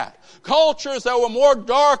imagine that. Cultures that were more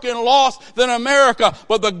dark and lost than America.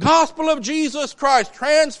 But the gospel of Jesus Christ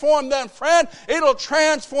transformed them, friend. It'll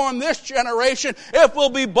transform this generation if we'll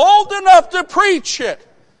be bold enough to preach it.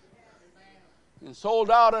 And sold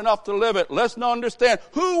out enough to live it. Let's not understand.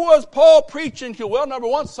 Who was Paul preaching to? Well, number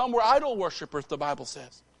one, some were idol worshipers, the Bible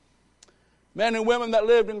says. Men and women that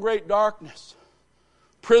lived in great darkness.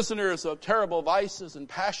 Prisoners of terrible vices and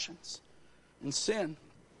passions and sin.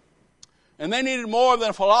 And they needed more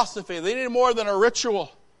than a philosophy. They needed more than a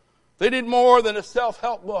ritual. They needed more than a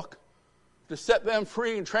self-help book to set them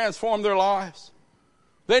free and transform their lives.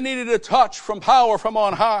 They needed a touch from power from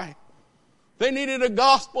on high. They needed a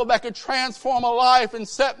gospel that could transform a life and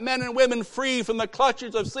set men and women free from the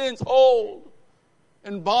clutches of sin's hold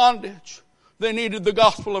and bondage. They needed the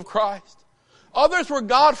gospel of Christ. Others were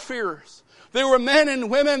God-fearers. They were men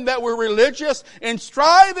and women that were religious and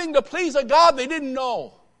striving to please a God they didn't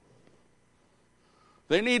know.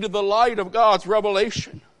 They needed the light of God's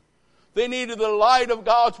revelation. They needed the light of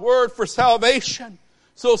God's word for salvation.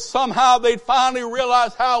 So somehow they'd finally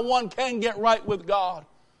realize how one can get right with God.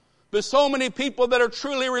 But so many people that are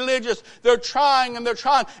truly religious, they're trying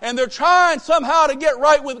somehow to get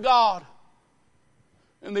right with God.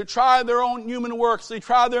 And they try their own human works. They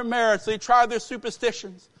try their merits. They try their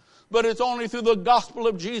superstitions. But it's only through the gospel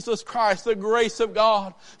of Jesus Christ, the grace of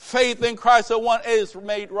God, faith in Christ that one is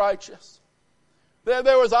made righteous.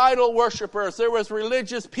 There was idol worshipers. There was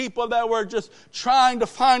religious people that were just trying to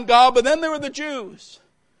find God. But then there were the Jews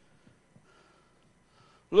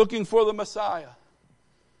looking for the Messiah,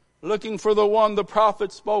 looking for the one the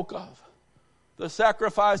prophet spoke of, the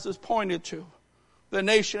sacrifices pointed to, the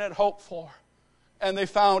nation had hoped for, and they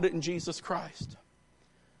found it in Jesus Christ.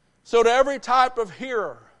 So to every type of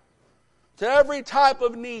hearer, to every type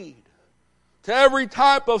of need, to every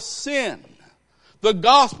type of sin, the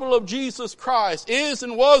gospel of Jesus Christ is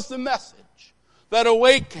and was the message that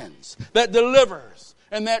awakens, that delivers,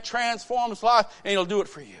 and that transforms life, and He'll do it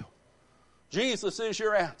for you. Jesus is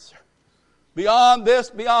your answer. Beyond this,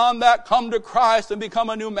 beyond that, come to Christ and become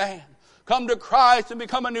a new man. Come to Christ and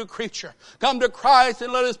become a new creature. Come to Christ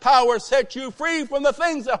and let His power set you free from the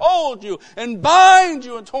things that hold you and bind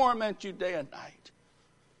you and torment you day and night.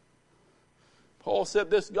 Paul said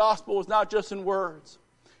this gospel was not just in words.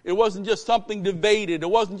 It wasn't just something debated. It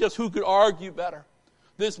wasn't just who could argue better.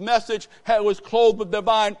 This message was clothed with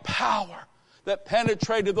divine power that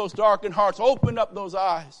penetrated those darkened hearts, opened up those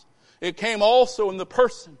eyes. It came also in the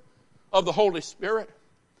person of the Holy Spirit.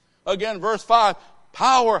 Again, verse 5,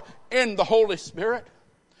 power in the Holy Spirit.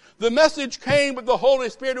 The message came with the Holy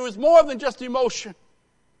Spirit. It was more than just emotion.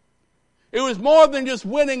 It was more than just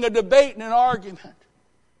winning a debate and an argument.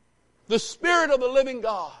 The Spirit of the living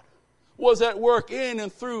God was at work in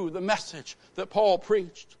and through the message that Paul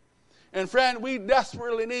preached. And friend, we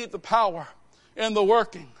desperately need the power and the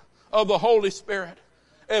working of the Holy Spirit.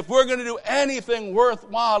 if we're going to do anything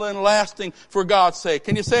worthwhile and lasting for God's sake.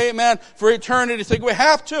 Can you say amen? For eternity's sake. We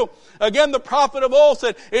have to. Again, the prophet of old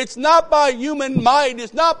said, it's not by human might,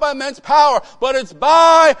 it's not by men's power, but it's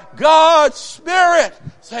by God's Spirit,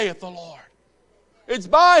 saith the Lord. It's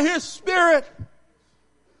by His Spirit.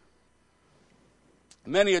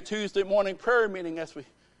 Many a Tuesday morning prayer meeting as we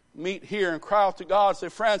meet here and cry out to God, say,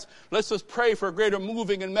 friends, let's just pray for a greater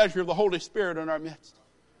moving and measure of the Holy Spirit in our midst.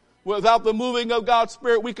 Without the moving of God's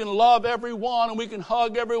Spirit, we can love everyone and we can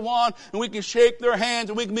hug everyone and we can shake their hands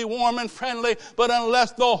and we can be warm and friendly. But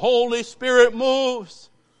unless the Holy Spirit moves,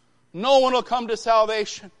 no one will come to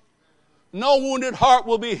salvation. No wounded heart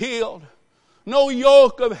will be healed. No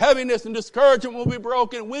yoke of heaviness and discouragement will be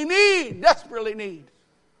broken. We desperately need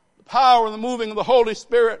the power and the moving of the Holy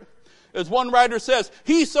Spirit. As one writer says,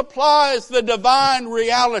 He supplies the divine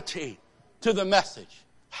reality to the message.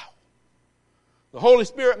 Wow. The Holy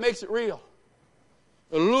Spirit makes it real,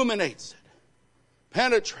 illuminates it,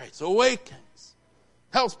 penetrates, awakens,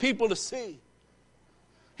 helps people to see.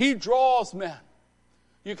 He draws men.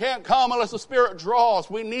 You can't come unless the Spirit draws.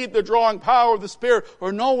 We need the drawing power of the Spirit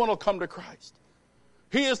or no one will come to Christ.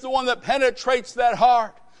 He is the one that penetrates that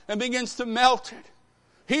heart and begins to melt it.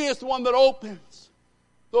 He is the one that opens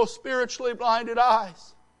those spiritually blinded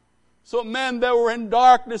eyes. So men that were in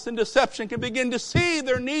darkness and deception can begin to see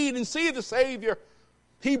their need and see the Savior.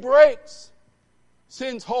 He breaks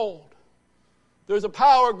sin's hold. There's a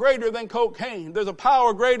power greater than cocaine. There's a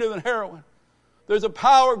power greater than heroin. There's a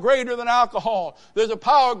power greater than alcohol. There's a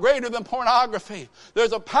power greater than pornography.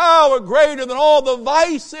 There's a power greater than all the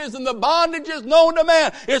vices and the bondages known to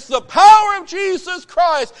man. It's the power of Jesus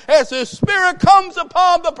Christ as His Spirit comes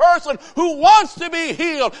upon the person who wants to be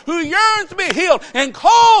healed, who yearns to be healed, and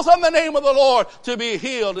calls on the name of the Lord to be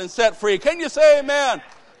healed and set free. Can you say amen?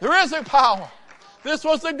 There is a power. This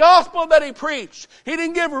was the gospel that He preached. He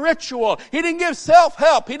didn't give ritual. He didn't give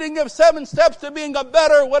self-help. He didn't give 7 steps to being a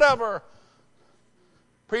better whatever.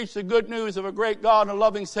 Preached the good news of a great God and a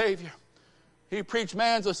loving Savior. He preached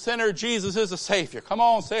man's a sinner, Jesus is a Savior. Come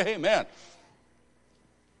on, say amen.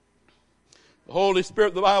 The Holy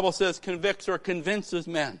Spirit, the Bible says, convicts or convinces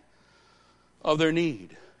men of their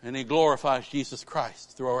need. And He glorifies Jesus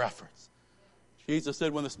Christ through our efforts. Jesus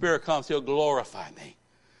said when the Spirit comes, He'll glorify me.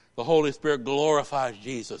 The Holy Spirit glorifies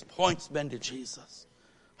Jesus, points men to Jesus.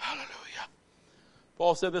 Hallelujah.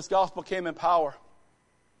 Paul said this gospel came in power.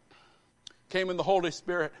 Came in the Holy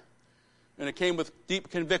Spirit, and it came with deep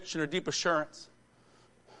conviction or deep assurance.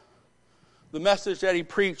 The message that he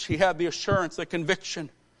preached, he had the assurance, the conviction,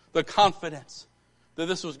 the confidence that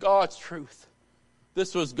this was God's truth.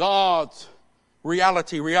 This was God's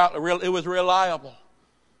reality. It was reliable.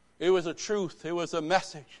 It was a truth. It was a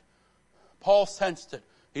message. Paul sensed it.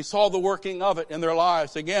 He saw the working of it in their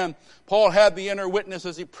lives. Again, Paul had the inner witness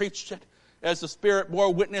as he preached it, as the Spirit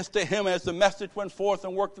bore witness to him, as the message went forth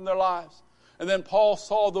and worked in their lives. And then Paul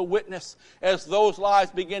saw the witness as those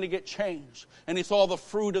lives began to get changed. And he saw the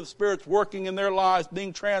fruit of the Spirit's working in their lives,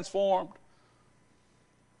 being transformed.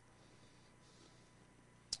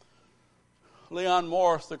 Leon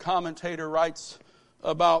Morris, the commentator, writes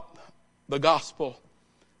about the gospel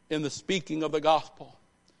in the speaking of the gospel,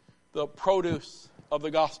 the produce of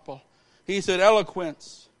the gospel. He said,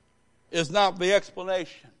 eloquence is not the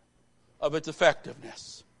explanation of its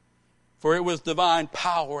effectiveness, for it was divine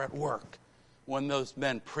power at work when those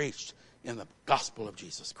men preached in the gospel of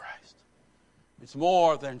Jesus Christ. It's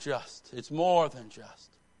more than just. It's more than just.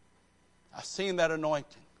 I've seen that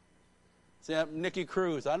anointing. See, Nicky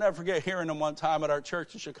Cruz, I never forget hearing him one time at our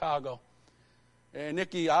church in Chicago. And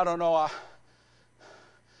Nicky, I don't know,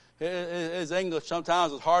 his English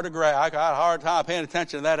sometimes is hard to grasp. I got a hard time paying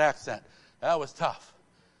attention to that accent. That was tough.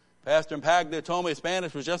 Pastor Paglia told me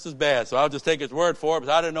Spanish was just as bad, so I'll just take his word for it,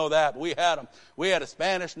 because I didn't know that. But we had them. We had a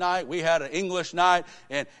Spanish night. We had an English night.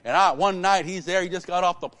 And one night he's there. He just got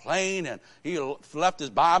off the plane, and he left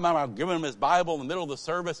his Bible. I was giving him his Bible in the middle of the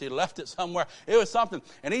service. He left it somewhere. It was something.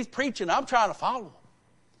 And he's preaching. I'm trying to follow him.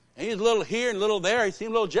 And he's a little here and a little there. He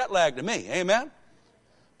seemed a little jet lagged to me. Amen?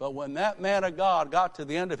 But when that man of God got to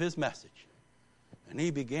the end of his message, and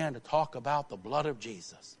he began to talk about the blood of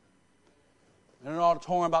Jesus, in an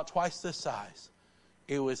auditorium about twice this size,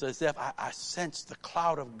 it was as if I sensed the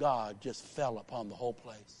cloud of God just fell upon the whole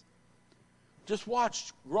place. Just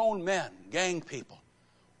watch grown men, gang people,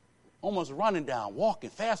 almost running down,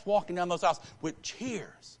 fast walking down those aisles with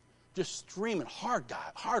tears, just streaming,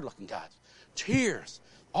 hard-looking guys. Tears.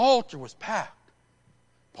 Altar was packed.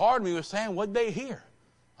 Part of me was saying, what'd they hear?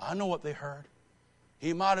 I know what they heard.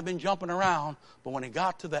 He might have been jumping around, but when he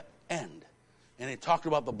got to the end, and he talked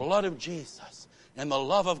about the blood of Jesus, and the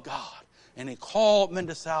love of God, and he called men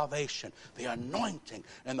to salvation. The anointing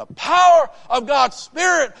and the power of God's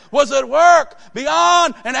Spirit was at work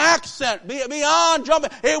beyond an accent, beyond jumping.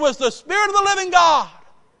 It was the Spirit of the living God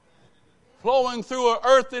flowing through an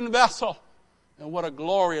earthen vessel. And what a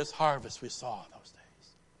glorious harvest we saw in those days.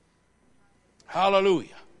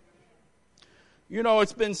 Hallelujah. You know,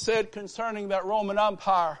 it's been said concerning that Roman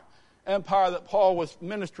Empire that Paul was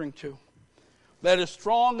ministering to, that as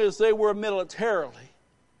strong as they were militarily,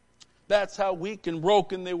 that's how weak and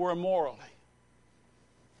broken they were morally.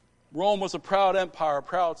 Rome was a proud empire, a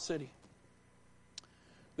proud city.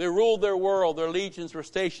 They ruled their world. Their legions were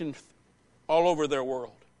stationed all over their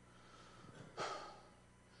world.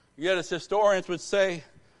 Yet, as historians would say,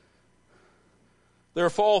 their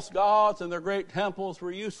false gods and their great temples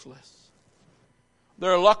were useless.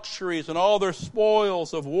 Their luxuries and all their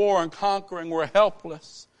spoils of war and conquering were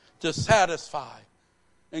helpless to satisfy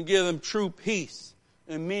and give them true peace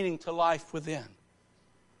and meaning to life within.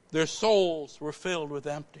 Their souls were filled with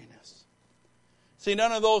emptiness. See,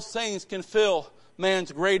 none of those things can fill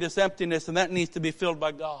man's greatest emptiness, and that needs to be filled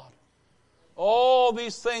by God. All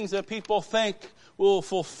these things that people think will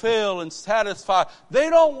fulfill and satisfy, they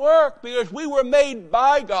don't work, because we were made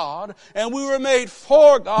by God and we were made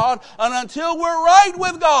for God, and until we're right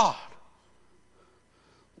with God.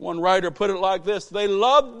 One writer put it like this: they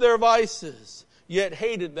loved their vices, yet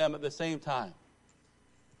hated them at the same time.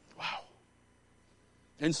 Wow.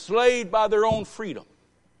 Enslaved by their own freedom.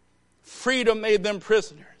 Freedom made them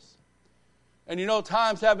prisoners. And you know,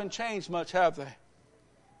 times haven't changed much, have they?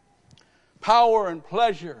 Power and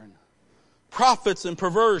pleasure and profits and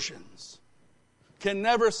perversions can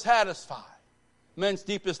never satisfy men's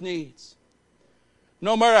deepest needs.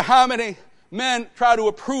 No matter how many men try to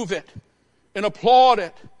approve it and applaud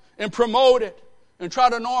it and promote it and try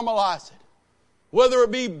to normalize it, whether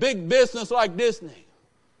it be big business like Disney,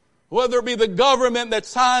 whether it be the government that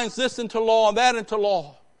signs this into law and that into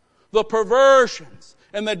law, the perversions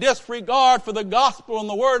and the disregard for the gospel and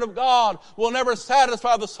the word of God will never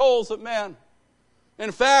satisfy the souls of men.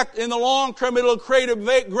 In fact, in the long term, it'll create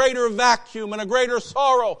a greater vacuum and a greater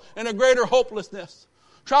sorrow and a greater hopelessness.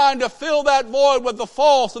 Trying to fill that void with the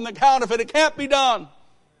false and the counterfeit. It can't be done.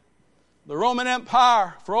 The Roman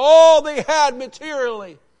Empire, for all they had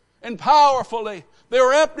materially and powerfully, they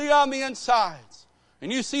were empty on the insides.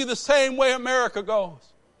 And you see the same way America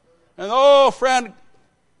goes. And oh, friend,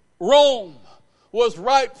 Rome was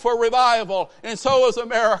ripe for revival, and so is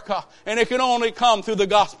America. And it can only come through the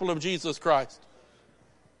gospel of Jesus Christ.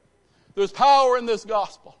 There's power in this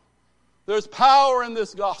gospel. There's power in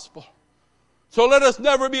this gospel. So let us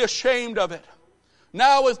never be ashamed of it.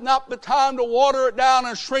 Now is not the time to water it down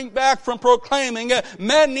and shrink back from proclaiming it.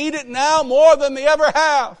 Men need it now more than they ever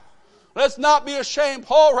have. Let's not be ashamed.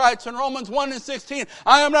 Paul writes in Romans 1:16,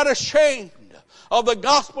 I am not ashamed of the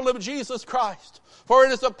gospel of Jesus Christ. For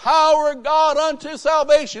it is the power of God unto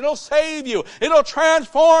salvation. It'll save you. It'll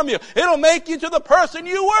transform you. It'll make you to the person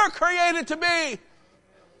you were created to be.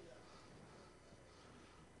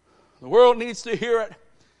 The world needs to hear it.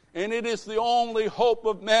 And it is the only hope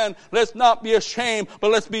of men. Let's not be ashamed,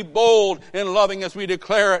 but let's be bold and loving as we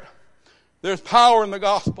declare it. There's power in the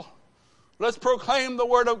gospel. Let's proclaim the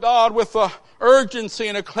word of God with a urgency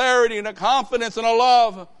and a clarity and a confidence and a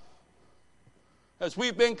love, as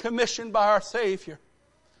we've been commissioned by our Savior.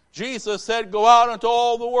 Jesus said, go out into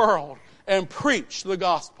all the world and preach the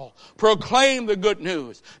gospel. Proclaim the good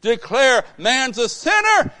news. Declare man's a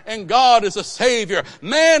sinner and God is a Savior.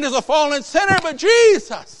 Man is a fallen sinner, but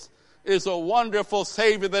Jesus is a wonderful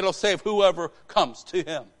Savior that'll save whoever comes to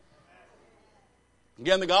Him.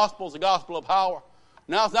 Again, the gospel is a gospel of power.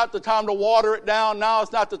 Now's not the time to water it down. Now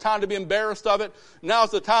is not the time to be embarrassed of it. Now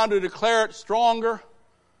is the time to declare it stronger,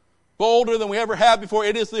 bolder than we ever have before.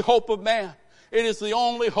 It is the hope of man. It is the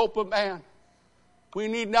only hope of man. We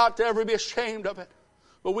need not to ever be ashamed of it,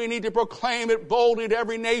 but we need to proclaim it boldly to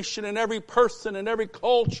every nation and every person and every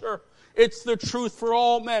culture. It's the truth for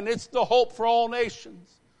all men. It's the hope for all nations.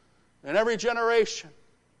 And every generation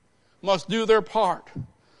must do their part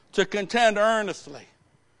to contend earnestly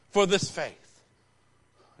for this faith.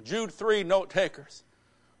 Jude 3, note takers.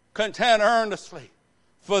 Contend earnestly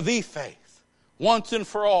for the faith, once and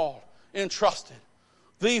for all entrusted.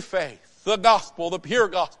 The faith. The gospel, the pure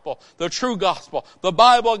gospel, the true gospel, the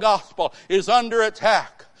Bible gospel is under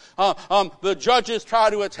attack. The judges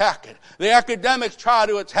try to attack it. The academics try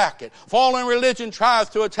to attack it. Fallen religion tries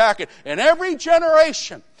to attack it. And every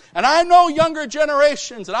generation And I know younger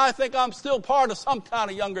generations, and I think I'm still part of some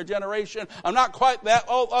kind of younger generation. I'm not quite that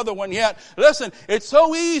other one yet. Listen, it's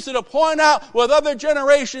so easy to point out what other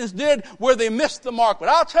generations did where they missed the mark. But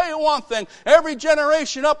I'll tell you one thing. Every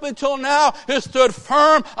generation up until now has stood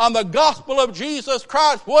firm on the gospel of Jesus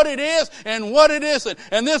Christ, what it is and what it isn't.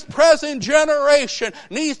 And this present generation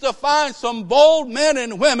needs to find some bold men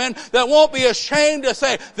and women that won't be ashamed to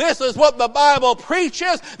say, this is what the Bible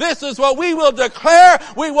preaches. This is what we will declare.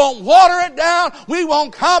 We won't water it down. We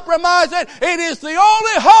won't compromise it. It is the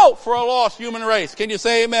only hope for a lost human race. Can you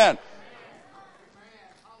say amen?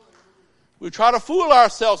 We try to fool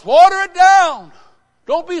ourselves. Water it down.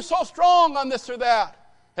 Don't be so strong on this or that.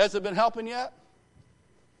 Has it been helping yet?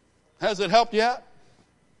 Has it helped yet?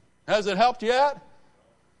 Has it helped yet?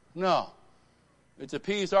 No. It's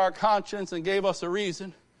appeased our conscience and gave us a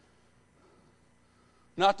reason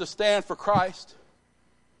not to stand for Christ,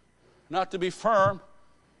 not to be firm,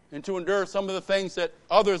 and to endure some of the things that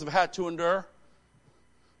others have had to endure.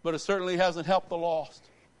 But it certainly hasn't helped the lost.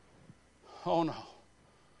 Oh no.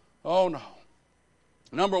 Oh no.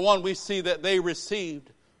 Number one, we see that they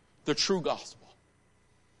received the true gospel.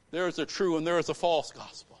 There is a true and there is a false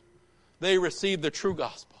gospel. They received the true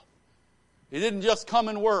gospel. It didn't just come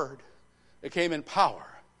in word. It came in power.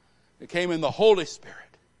 It came in the Holy Spirit.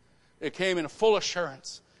 It came in full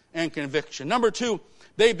assurance and conviction. Number two,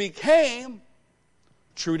 they became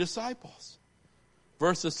true disciples.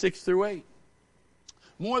 Verses 6 through 8.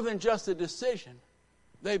 More than just a decision,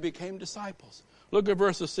 they became disciples. Look at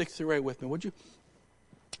verses 6 through 8 with me, would you?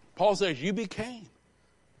 Paul says, you became.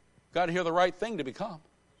 Got to hear the right thing to become.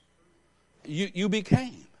 You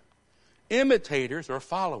became imitators or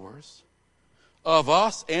followers of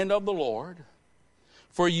us and of the Lord,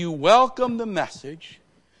 for you welcomed the message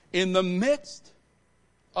in the midst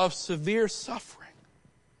of severe suffering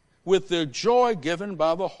with the joy given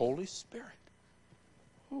by the Holy Spirit.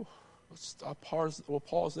 Whew. We'll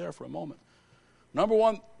pause there for a moment. Number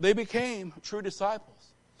one, they became true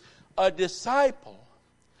disciples. A disciple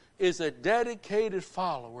is a dedicated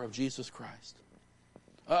follower of Jesus Christ.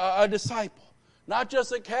 A disciple. Not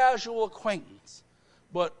just a casual acquaintance,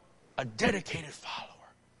 but a dedicated follower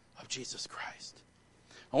of Jesus Christ.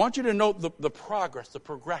 I want you to note the progress, the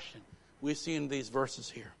progression we see in these verses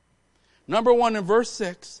here. Number one, in verse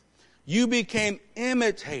 6, you became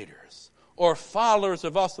imitators or followers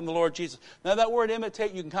of us and the Lord Jesus. Now that word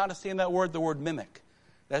imitate, you can kind of see in that word the word mimic.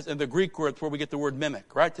 That's in the Greek word where we get the word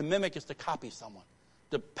mimic, right? To mimic is to copy someone,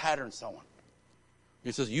 to pattern someone.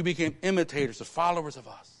 He says, you became imitators or followers of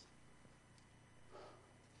us.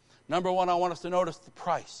 Number one, I want us to notice the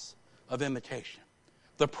price of imitation,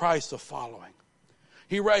 the price of following.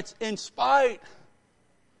 He writes, in spite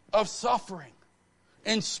of suffering,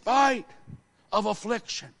 in spite of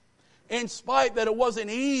affliction, in spite that it wasn't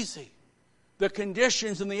easy, the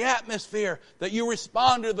conditions and the atmosphere that you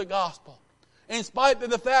responded to the gospel, in spite of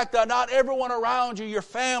the fact that not everyone around you, your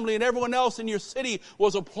family, and everyone else in your city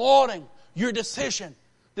was applauding your decision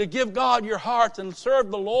to give God your hearts and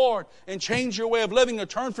serve the Lord and change your way of living and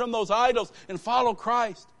turn from those idols and follow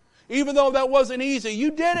Christ. Even though that wasn't easy,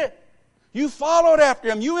 you did it. You followed after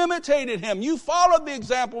Him. You imitated Him. You followed the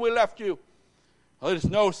example we left you. Let us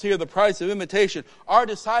know here the price of imitation. Our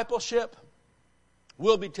discipleship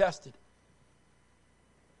will be tested.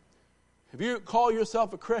 If you call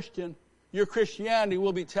yourself a Christian, your Christianity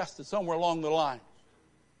will be tested somewhere along the line.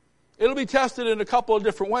 It'll be tested in a couple of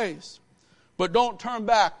different ways. But don't turn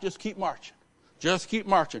back. Just keep marching. Just keep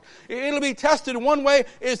marching. It'll be tested in one way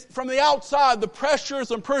is from the outside, the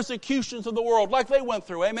pressures and persecutions of the world, like they went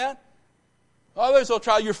through. Amen? Others will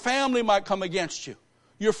try. Your family might come against you.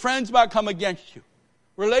 Your friends might come against you.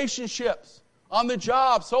 Relationships, on the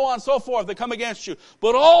job, so on and so forth, they come against you.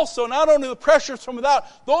 But also, not only the pressures from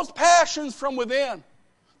without, those passions from within.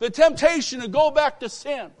 The temptation to go back to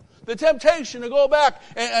sin. The temptation to go back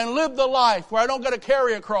and live the life where I don't got to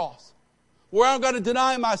carry a cross. Where I don't got to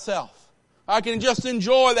deny myself. I can just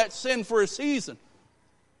enjoy that sin for a season.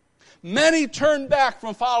 Many turned back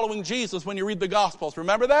from following Jesus when you read the Gospels.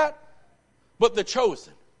 Remember that? But the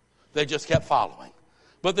chosen, they just kept following.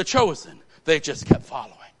 But the chosen, they just kept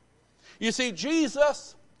following. You see,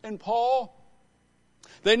 Jesus and Paul,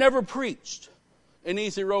 they never preached an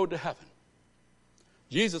easy road to heaven.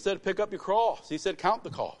 Jesus said, pick up your cross. He said, count the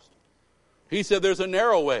cost. He said, there's a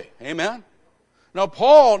narrow way. Amen? Now,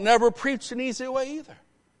 Paul never preached an easy way either.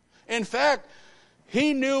 In fact,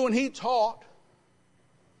 he knew and he taught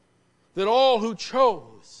that all who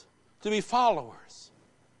chose to be followers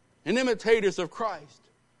and imitators of Christ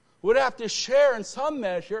would have to share in some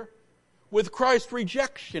measure with Christ's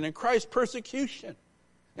rejection and Christ's persecution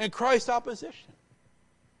and Christ's opposition.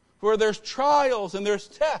 For there's trials and there's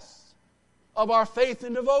tests of our faith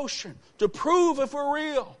and devotion to prove if we're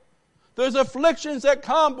real. There's afflictions that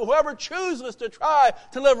come, but whoever chooses to try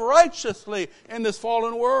to live righteously in this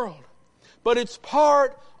fallen world. But it's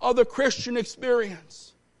part of the Christian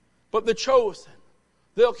experience. But the chosen,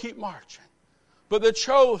 they'll keep marching. But the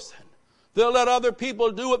chosen, they'll let other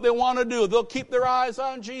people do what they want to do. They'll keep their eyes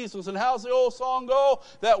on Jesus. And how's the old song go?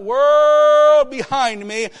 That world behind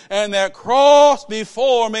me and that cross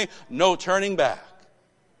before me, no turning back.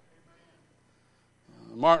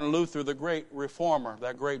 Martin Luther, the great reformer,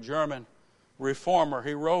 that great German reformer,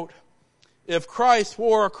 he wrote, "If Christ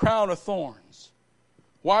wore a crown of thorns,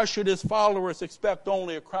 why should his followers expect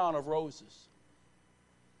only a crown of roses?"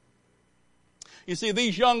 You see,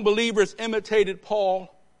 these young believers imitated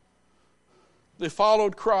Paul. They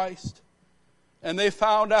followed Christ, and they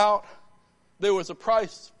found out there was a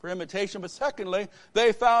price for imitation. But secondly,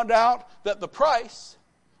 they found out that the price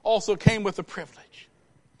also came with a privilege.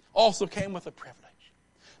 Also came with a privilege.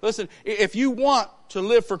 Listen, if you want to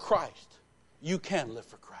live for Christ, you can live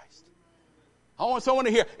for Christ. I want someone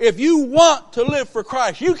to hear, if you want to live for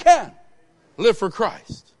Christ, you can live for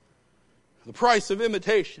Christ. The price of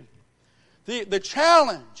imitation. The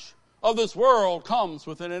challenge of this world comes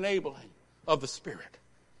with an enabling of the Spirit.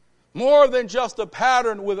 More than just a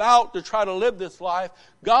pattern without to try to live this life,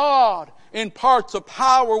 God imparts a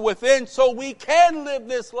power within so we can live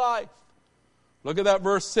this life. Look at that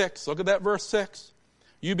verse 6. Look at that verse 6.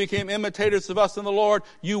 You became imitators of us in the Lord.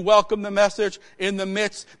 You welcomed the message in the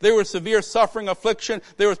midst. There was severe suffering, affliction.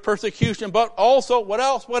 There was persecution. But also, what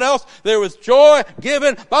else? What else? There was joy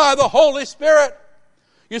given by the Holy Spirit.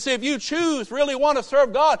 You see, if you really want to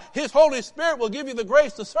serve God, His Holy Spirit will give you the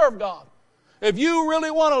grace to serve God. If you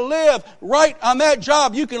really want to live right on that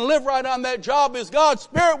job, you can live right on that job because God's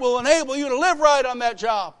Spirit will enable you to live right on that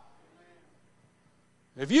job.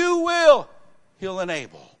 If you will, He'll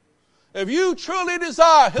enable. If you truly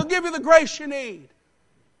desire, He'll give you the grace you need.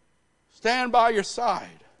 Stand by your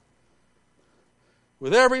side.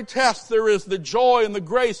 With every test, there is the joy and the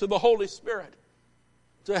grace of the Holy Spirit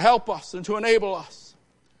to help us and to enable us.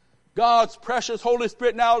 God's precious Holy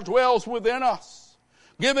Spirit now dwells within us,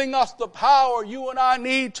 giving us the power you and I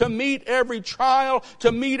need to meet every trial,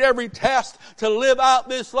 to meet every test, to live out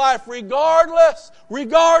this life regardless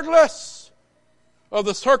of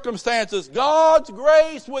the circumstances. God's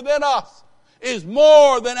grace within us is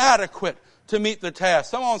more than adequate to meet the task.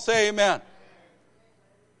 Someone say amen.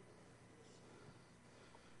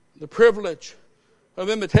 The privilege of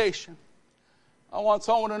imitation. I want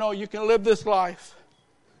someone to know you can live this life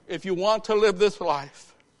if you want to live this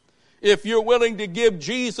life. If you're willing to give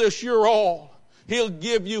Jesus your all, He'll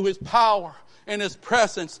give you His power and His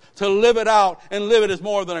presence to live it out and live it as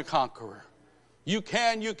more than a conqueror. You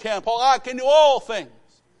can. Paul, I can do all things.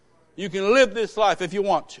 You can live this life if you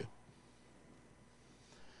want to.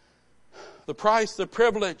 The price, the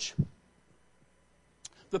privilege,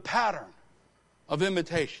 the pattern of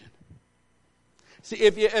imitation. See,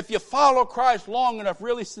 if you follow Christ long enough,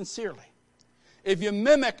 really sincerely, if you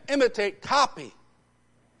imitate, copy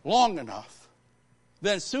long enough,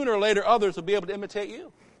 then sooner or later others will be able to imitate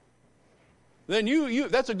you. Then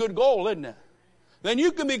that's a good goal, isn't it? Then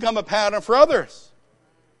you can become a pattern for others.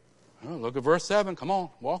 Oh, look at verse 7. Come on,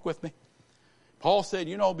 walk with me. Paul said,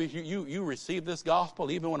 you received this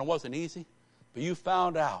gospel even when it wasn't easy, but you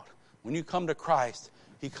found out when you come to Christ,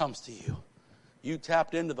 He comes to you. You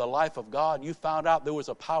tapped into the life of God. You found out there was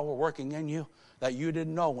a power working in you that you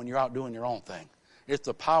didn't know when you're out doing your own thing. It's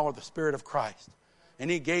the power of the Spirit of Christ. And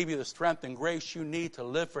He gave you the strength and grace you need to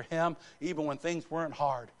live for Him even when things weren't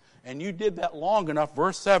hard. And you did that long enough,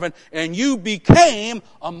 verse 7, and you became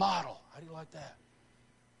a model. How do you like that?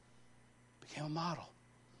 Became a model.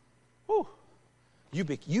 Whew.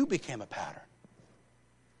 You became a pattern.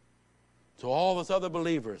 To all those other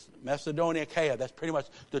believers, Macedonia, Achaia, that's pretty much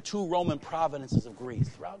the two Roman provinces of Greece,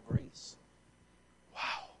 throughout Greece.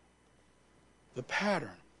 Wow. The pattern.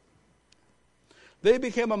 They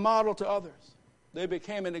became a model to others. They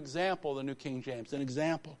became an example, the New King James, an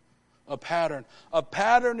example, a pattern. A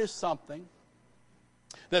pattern is something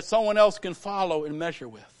that someone else can follow and measure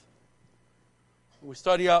with. We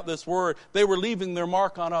study out this word. They were leaving their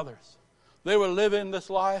mark on others. They were living this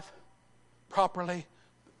life properly,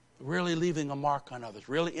 really leaving a mark on others,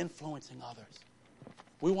 really influencing others.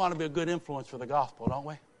 We want to be a good influence for the gospel, don't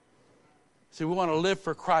we? See, we want to live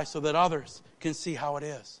for Christ so that others can see how it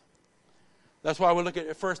is. That's why we look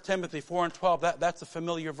at 1 Timothy 4:12. That's a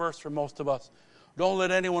familiar verse for most of us. Don't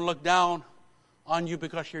let anyone look down on you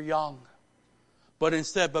because you're young. But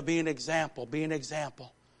instead, be an example. Be an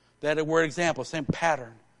example. That word example, same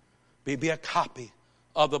pattern. Be a copy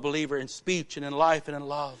of the believer in speech and in life and in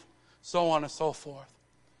love, so on and so forth.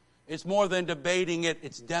 It's more than debating it,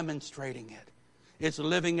 it's demonstrating it. It's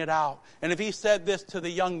living it out. And if he said this to the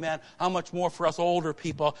young men, how much more for us older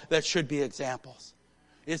people that should be examples.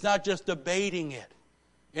 It's not just debating it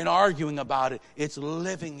and arguing about it. It's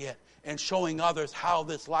living it and showing others how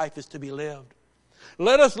this life is to be lived.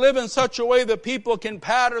 Let us live in such a way that people can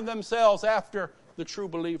pattern themselves after the true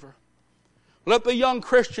believer. Let the young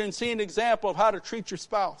Christian see an example of how to treat your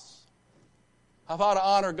spouse, of how to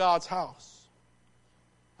honor God's house,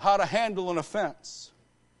 how to handle an offense,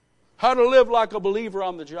 how to live like a believer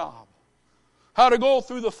on the job, how to go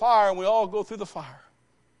through the fire, and we all go through the fire.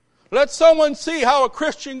 Let someone see how a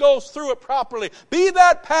Christian goes through it properly. Be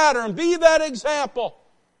that pattern. Be that example.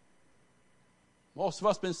 Most of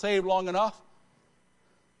us have been saved long enough.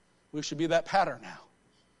 We should be that pattern now.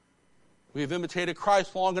 We've imitated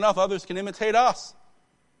Christ long enough. Others can imitate us.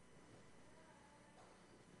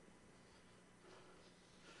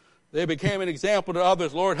 They became an example to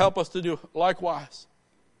others. Lord, help us to do likewise.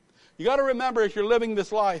 You got to remember, as you're living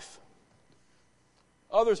this life,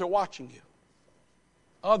 others are watching you.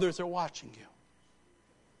 Others are watching you.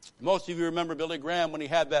 Most of you remember Billy Graham when he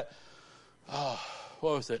had that, what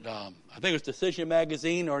was it? I think it was Decision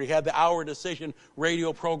Magazine, or he had the Hour Decision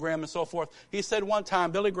radio program and so forth. He said one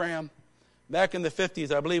time, Billy Graham, back in the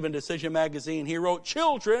 50s, I believe in Decision Magazine, he wrote,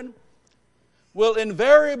 children will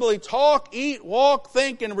invariably talk, eat, walk,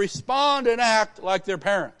 think, and respond and act like their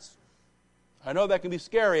parents. I know that can be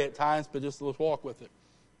scary at times, but just let's walk with it.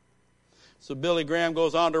 So Billy Graham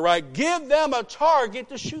goes on to write, give them a target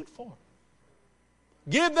to shoot for.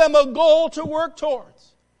 Give them a goal to work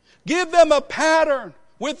towards. Give them a pattern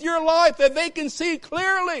with your life that they can see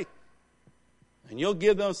clearly. And you'll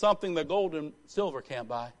give them something that gold and silver can't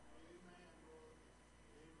buy.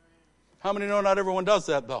 How many know not everyone does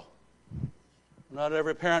that, though? Not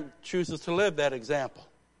every parent chooses to live that example.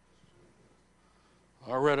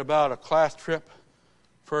 I read about a class trip.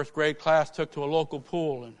 First grade class took to a local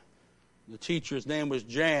pool, and the teacher's name was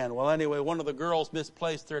Jan. Well, anyway, one of the girls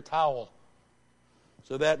misplaced their towel.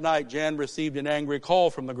 So that night, Jan received an angry call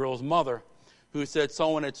from the girl's mother, who said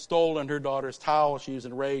someone had stolen her daughter's towel. She was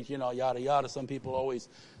enraged, yada, yada. Some people always,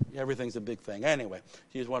 everything's a big thing. Anyway,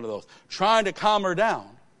 she's one of those. Trying to calm her down,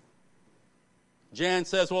 Jan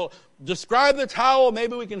says, well, describe the towel.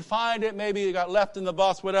 Maybe we can find it. Maybe it got left in the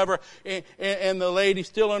bus, whatever. And the lady's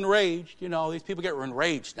still enraged. These people get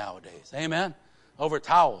enraged nowadays. Amen? Over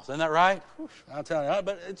towels. Isn't that right? I'll tell you.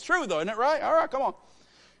 But it's true, though. Isn't it right? All right, come on.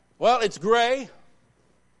 Well, it's gray.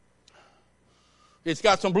 It's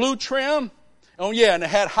got some blue trim. Oh, yeah, and it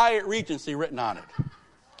had Hyatt Regency written on it.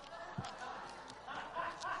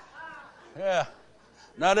 Yeah.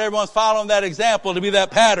 Not everyone's following that example to be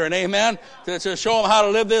that pattern, amen? To show them how to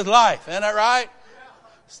live this life. Isn't that right?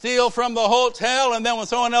 Steal from the hotel, and then when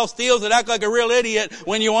someone else steals it, act like a real idiot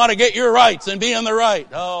when you want to get your rights and be in the right.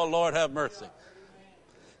 Oh, Lord, have mercy.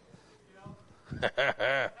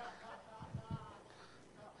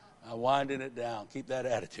 I'm winding it down. Keep that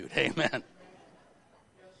attitude. Amen.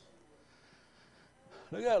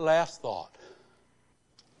 Look at that last thought.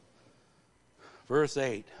 Verse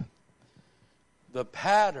 8. The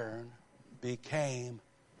pattern became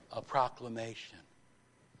a proclamation.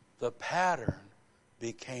 The pattern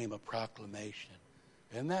became a proclamation.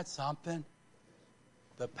 Isn't that something?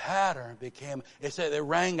 The pattern became, it said it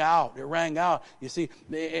rang out. It rang out. You see,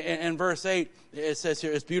 in verse 8, it says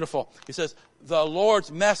here, it's beautiful. It says, the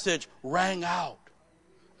Lord's message rang out,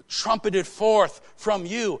 trumpeted forth from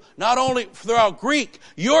you, not only throughout Greek.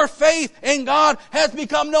 Your faith in God has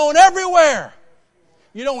become known everywhere.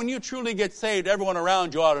 When you truly get saved, everyone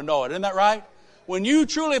around you ought to know it. Isn't that right? When you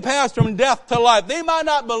truly pass from death to life, they might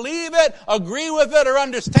not believe it, agree with it, or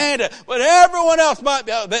understand it, but everyone else might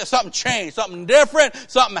be, something changed, something different,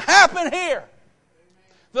 something happened here.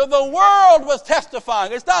 The world was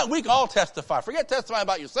testifying. It's not, we can all testify. Forget testifying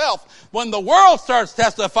about yourself. When the world starts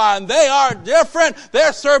testifying, they are different.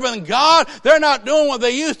 They're serving God. They're not doing what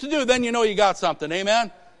they used to do. Then you know you got something.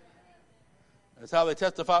 Amen? That's how they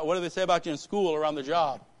testify. What do they say about you in school or on the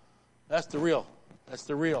job? That's the real. That's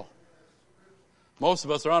the real. Most of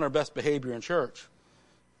us are on our best behavior in church.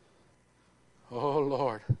 Oh,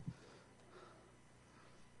 Lord.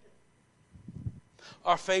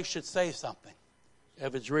 Our faith should say something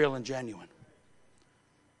if it's real and genuine.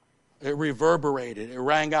 It reverberated. It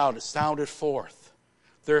rang out. It sounded forth.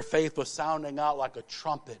 Their faith was sounding out like a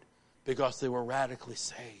trumpet because they were radically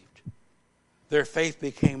saved. Their faith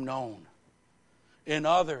became known. And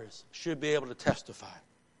others should be able to testify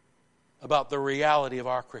about the reality of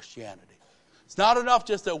our Christianity. It's not enough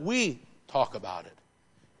just that we talk about it.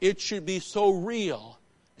 It should be so real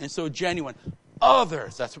and so genuine.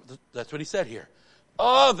 Others, that's what he said here.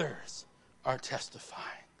 Others are testifying.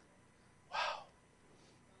 Wow.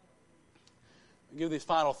 I'll give these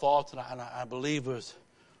final thoughts, and I believe it was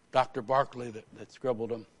Dr. Barclay that scribbled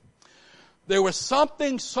them. There was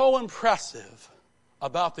something so impressive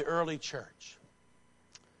about the early church.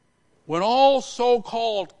 When all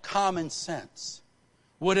so-called common sense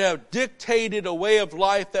would have dictated a way of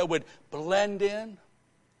life that would blend in,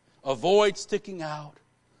 avoid sticking out,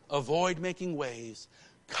 avoid making waves,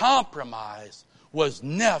 compromise was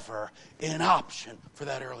never an option for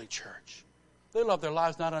that early church. They loved their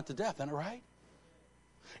lives not unto death, isn't it right?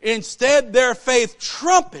 Instead, their faith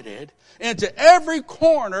trumpeted into every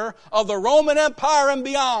corner of the Roman Empire and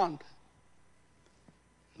beyond.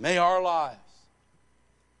 May our lives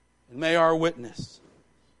and may our witness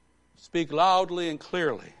speak loudly and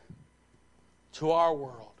clearly to our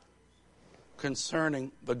world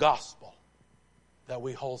concerning the gospel that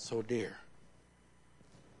we hold so dear.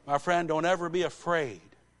 My friend, don't ever be afraid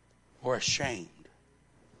or ashamed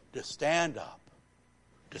to stand up,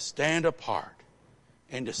 to stand apart,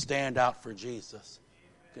 and to stand out for Jesus.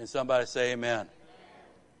 Can somebody say amen?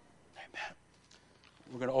 Amen.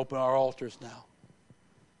 We're going to open our altars now.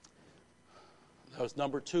 That was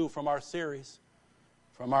number 2 from our series.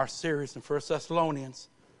 From our series in 1 Thessalonians.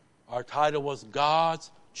 Our title was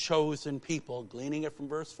God's Chosen People, gleaning it from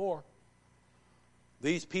verse 4.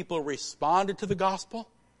 These people responded to the gospel,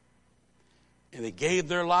 and they gave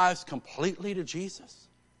their lives completely to Jesus.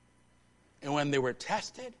 And when they were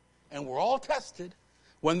tested, and we're all tested,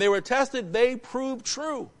 when they were tested, they proved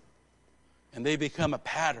true. And they become a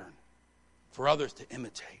pattern for others to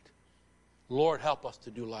imitate. Lord, help us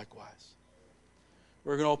to do likewise.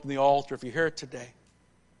 We're going to open the altar. If you're here today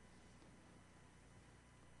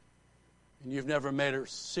and you've never made a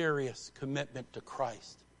serious commitment to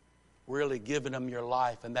Christ, really giving Him your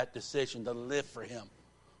life and that decision to live for Him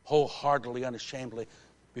wholeheartedly, unashamedly,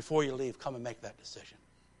 before you leave, come and make that decision.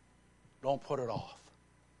 Don't put it off.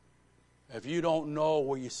 If you don't know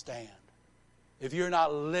where you stand, if you're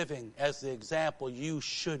not living as the example you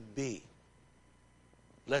should be,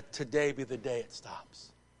 let today be the day it stops.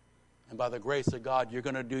 And by the grace of God, you're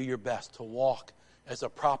going to do your best to walk as a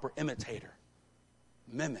proper imitator,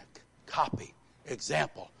 mimic, copy,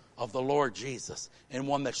 example of the Lord Jesus, and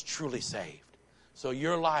one that's truly saved. So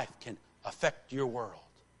your life can affect your world.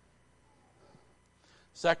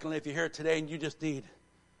 Secondly, if you're here today and you just need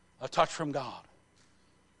a touch from God,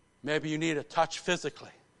 maybe you need a touch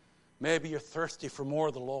physically. Maybe you're thirsty for more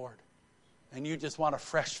of the Lord and you just want a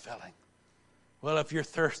fresh filling. Well, if you're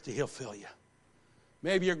thirsty, He'll fill you.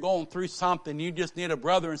 Maybe you're going through something. You just need a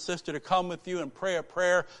brother and sister to come with you and pray a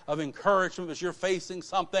prayer of encouragement as you're facing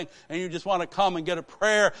something, and you just want to come and get a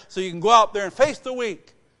prayer so you can go out there and face the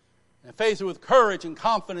week and face it with courage and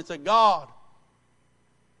confidence that God,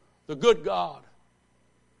 the good God,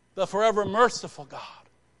 the forever merciful God,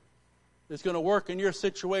 is going to work in your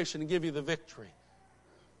situation and give you the victory.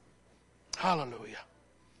 Hallelujah.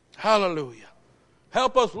 Hallelujah.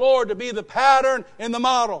 Help us, Lord, to be the pattern and the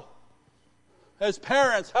model. As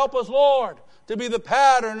parents, help us, Lord, to be the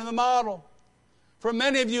pattern and the model. For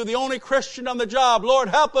many of you, the only Christian on the job, Lord,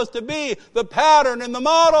 help us to be the pattern and the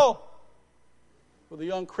model. For the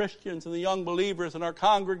young Christians and the young believers in our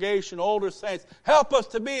congregation, older saints, help us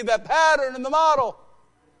to be that pattern and the model.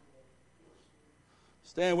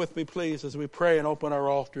 Stand with me, please, as we pray and open our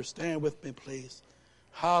altar. Stand with me, please.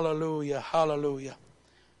 Hallelujah, hallelujah.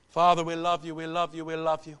 Father, we love you, we love you, we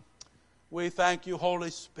love you. We thank you, Holy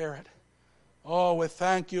Spirit. Oh, we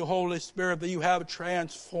thank you, Holy Spirit, that you have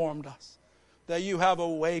transformed us, that you have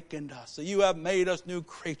awakened us, that you have made us new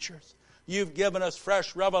creatures. You've given us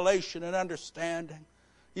fresh revelation and understanding.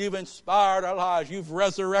 You've inspired our lives. You've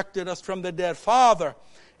resurrected us from the dead. Father,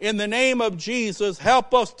 in the name of Jesus,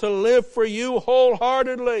 help us to live for you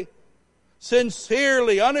wholeheartedly,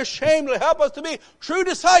 sincerely, unashamedly. Help us to be true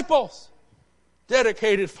disciples,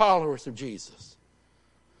 dedicated followers of Jesus.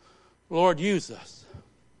 Lord, use us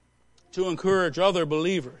to encourage other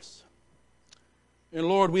believers. And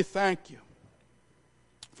Lord, we thank you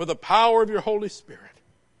for the power of your Holy Spirit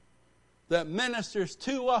that ministers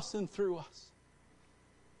to us and through us.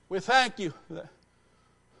 We thank you that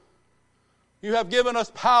you have given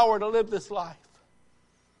us power to live this life,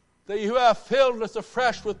 that you have filled us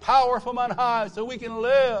afresh with power from on high so we can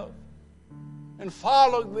live and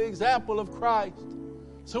follow the example of Christ,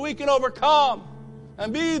 so we can overcome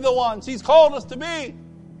and be the ones He's called us to be.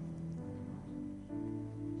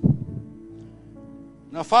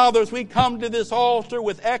 Now, Father, as we come to this altar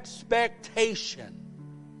with expectation,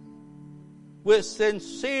 with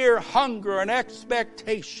sincere hunger and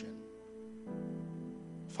expectation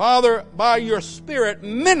Father, by your Spirit,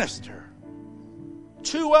 minister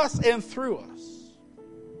to us and through us.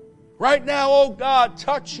 Right now, oh God,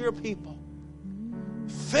 touch your people.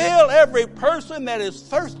 Fill every person that is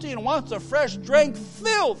thirsty and wants a fresh drink.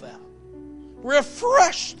 Fill them.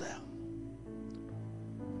 Refresh them.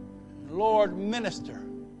 Lord, minister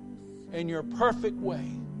in your perfect way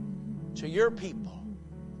to your people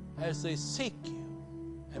as they seek you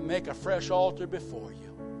and make a fresh altar before you.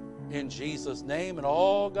 In Jesus' name, and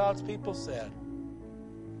all God's people said.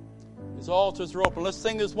 These altars are open. Let's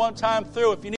sing this one time through. If you need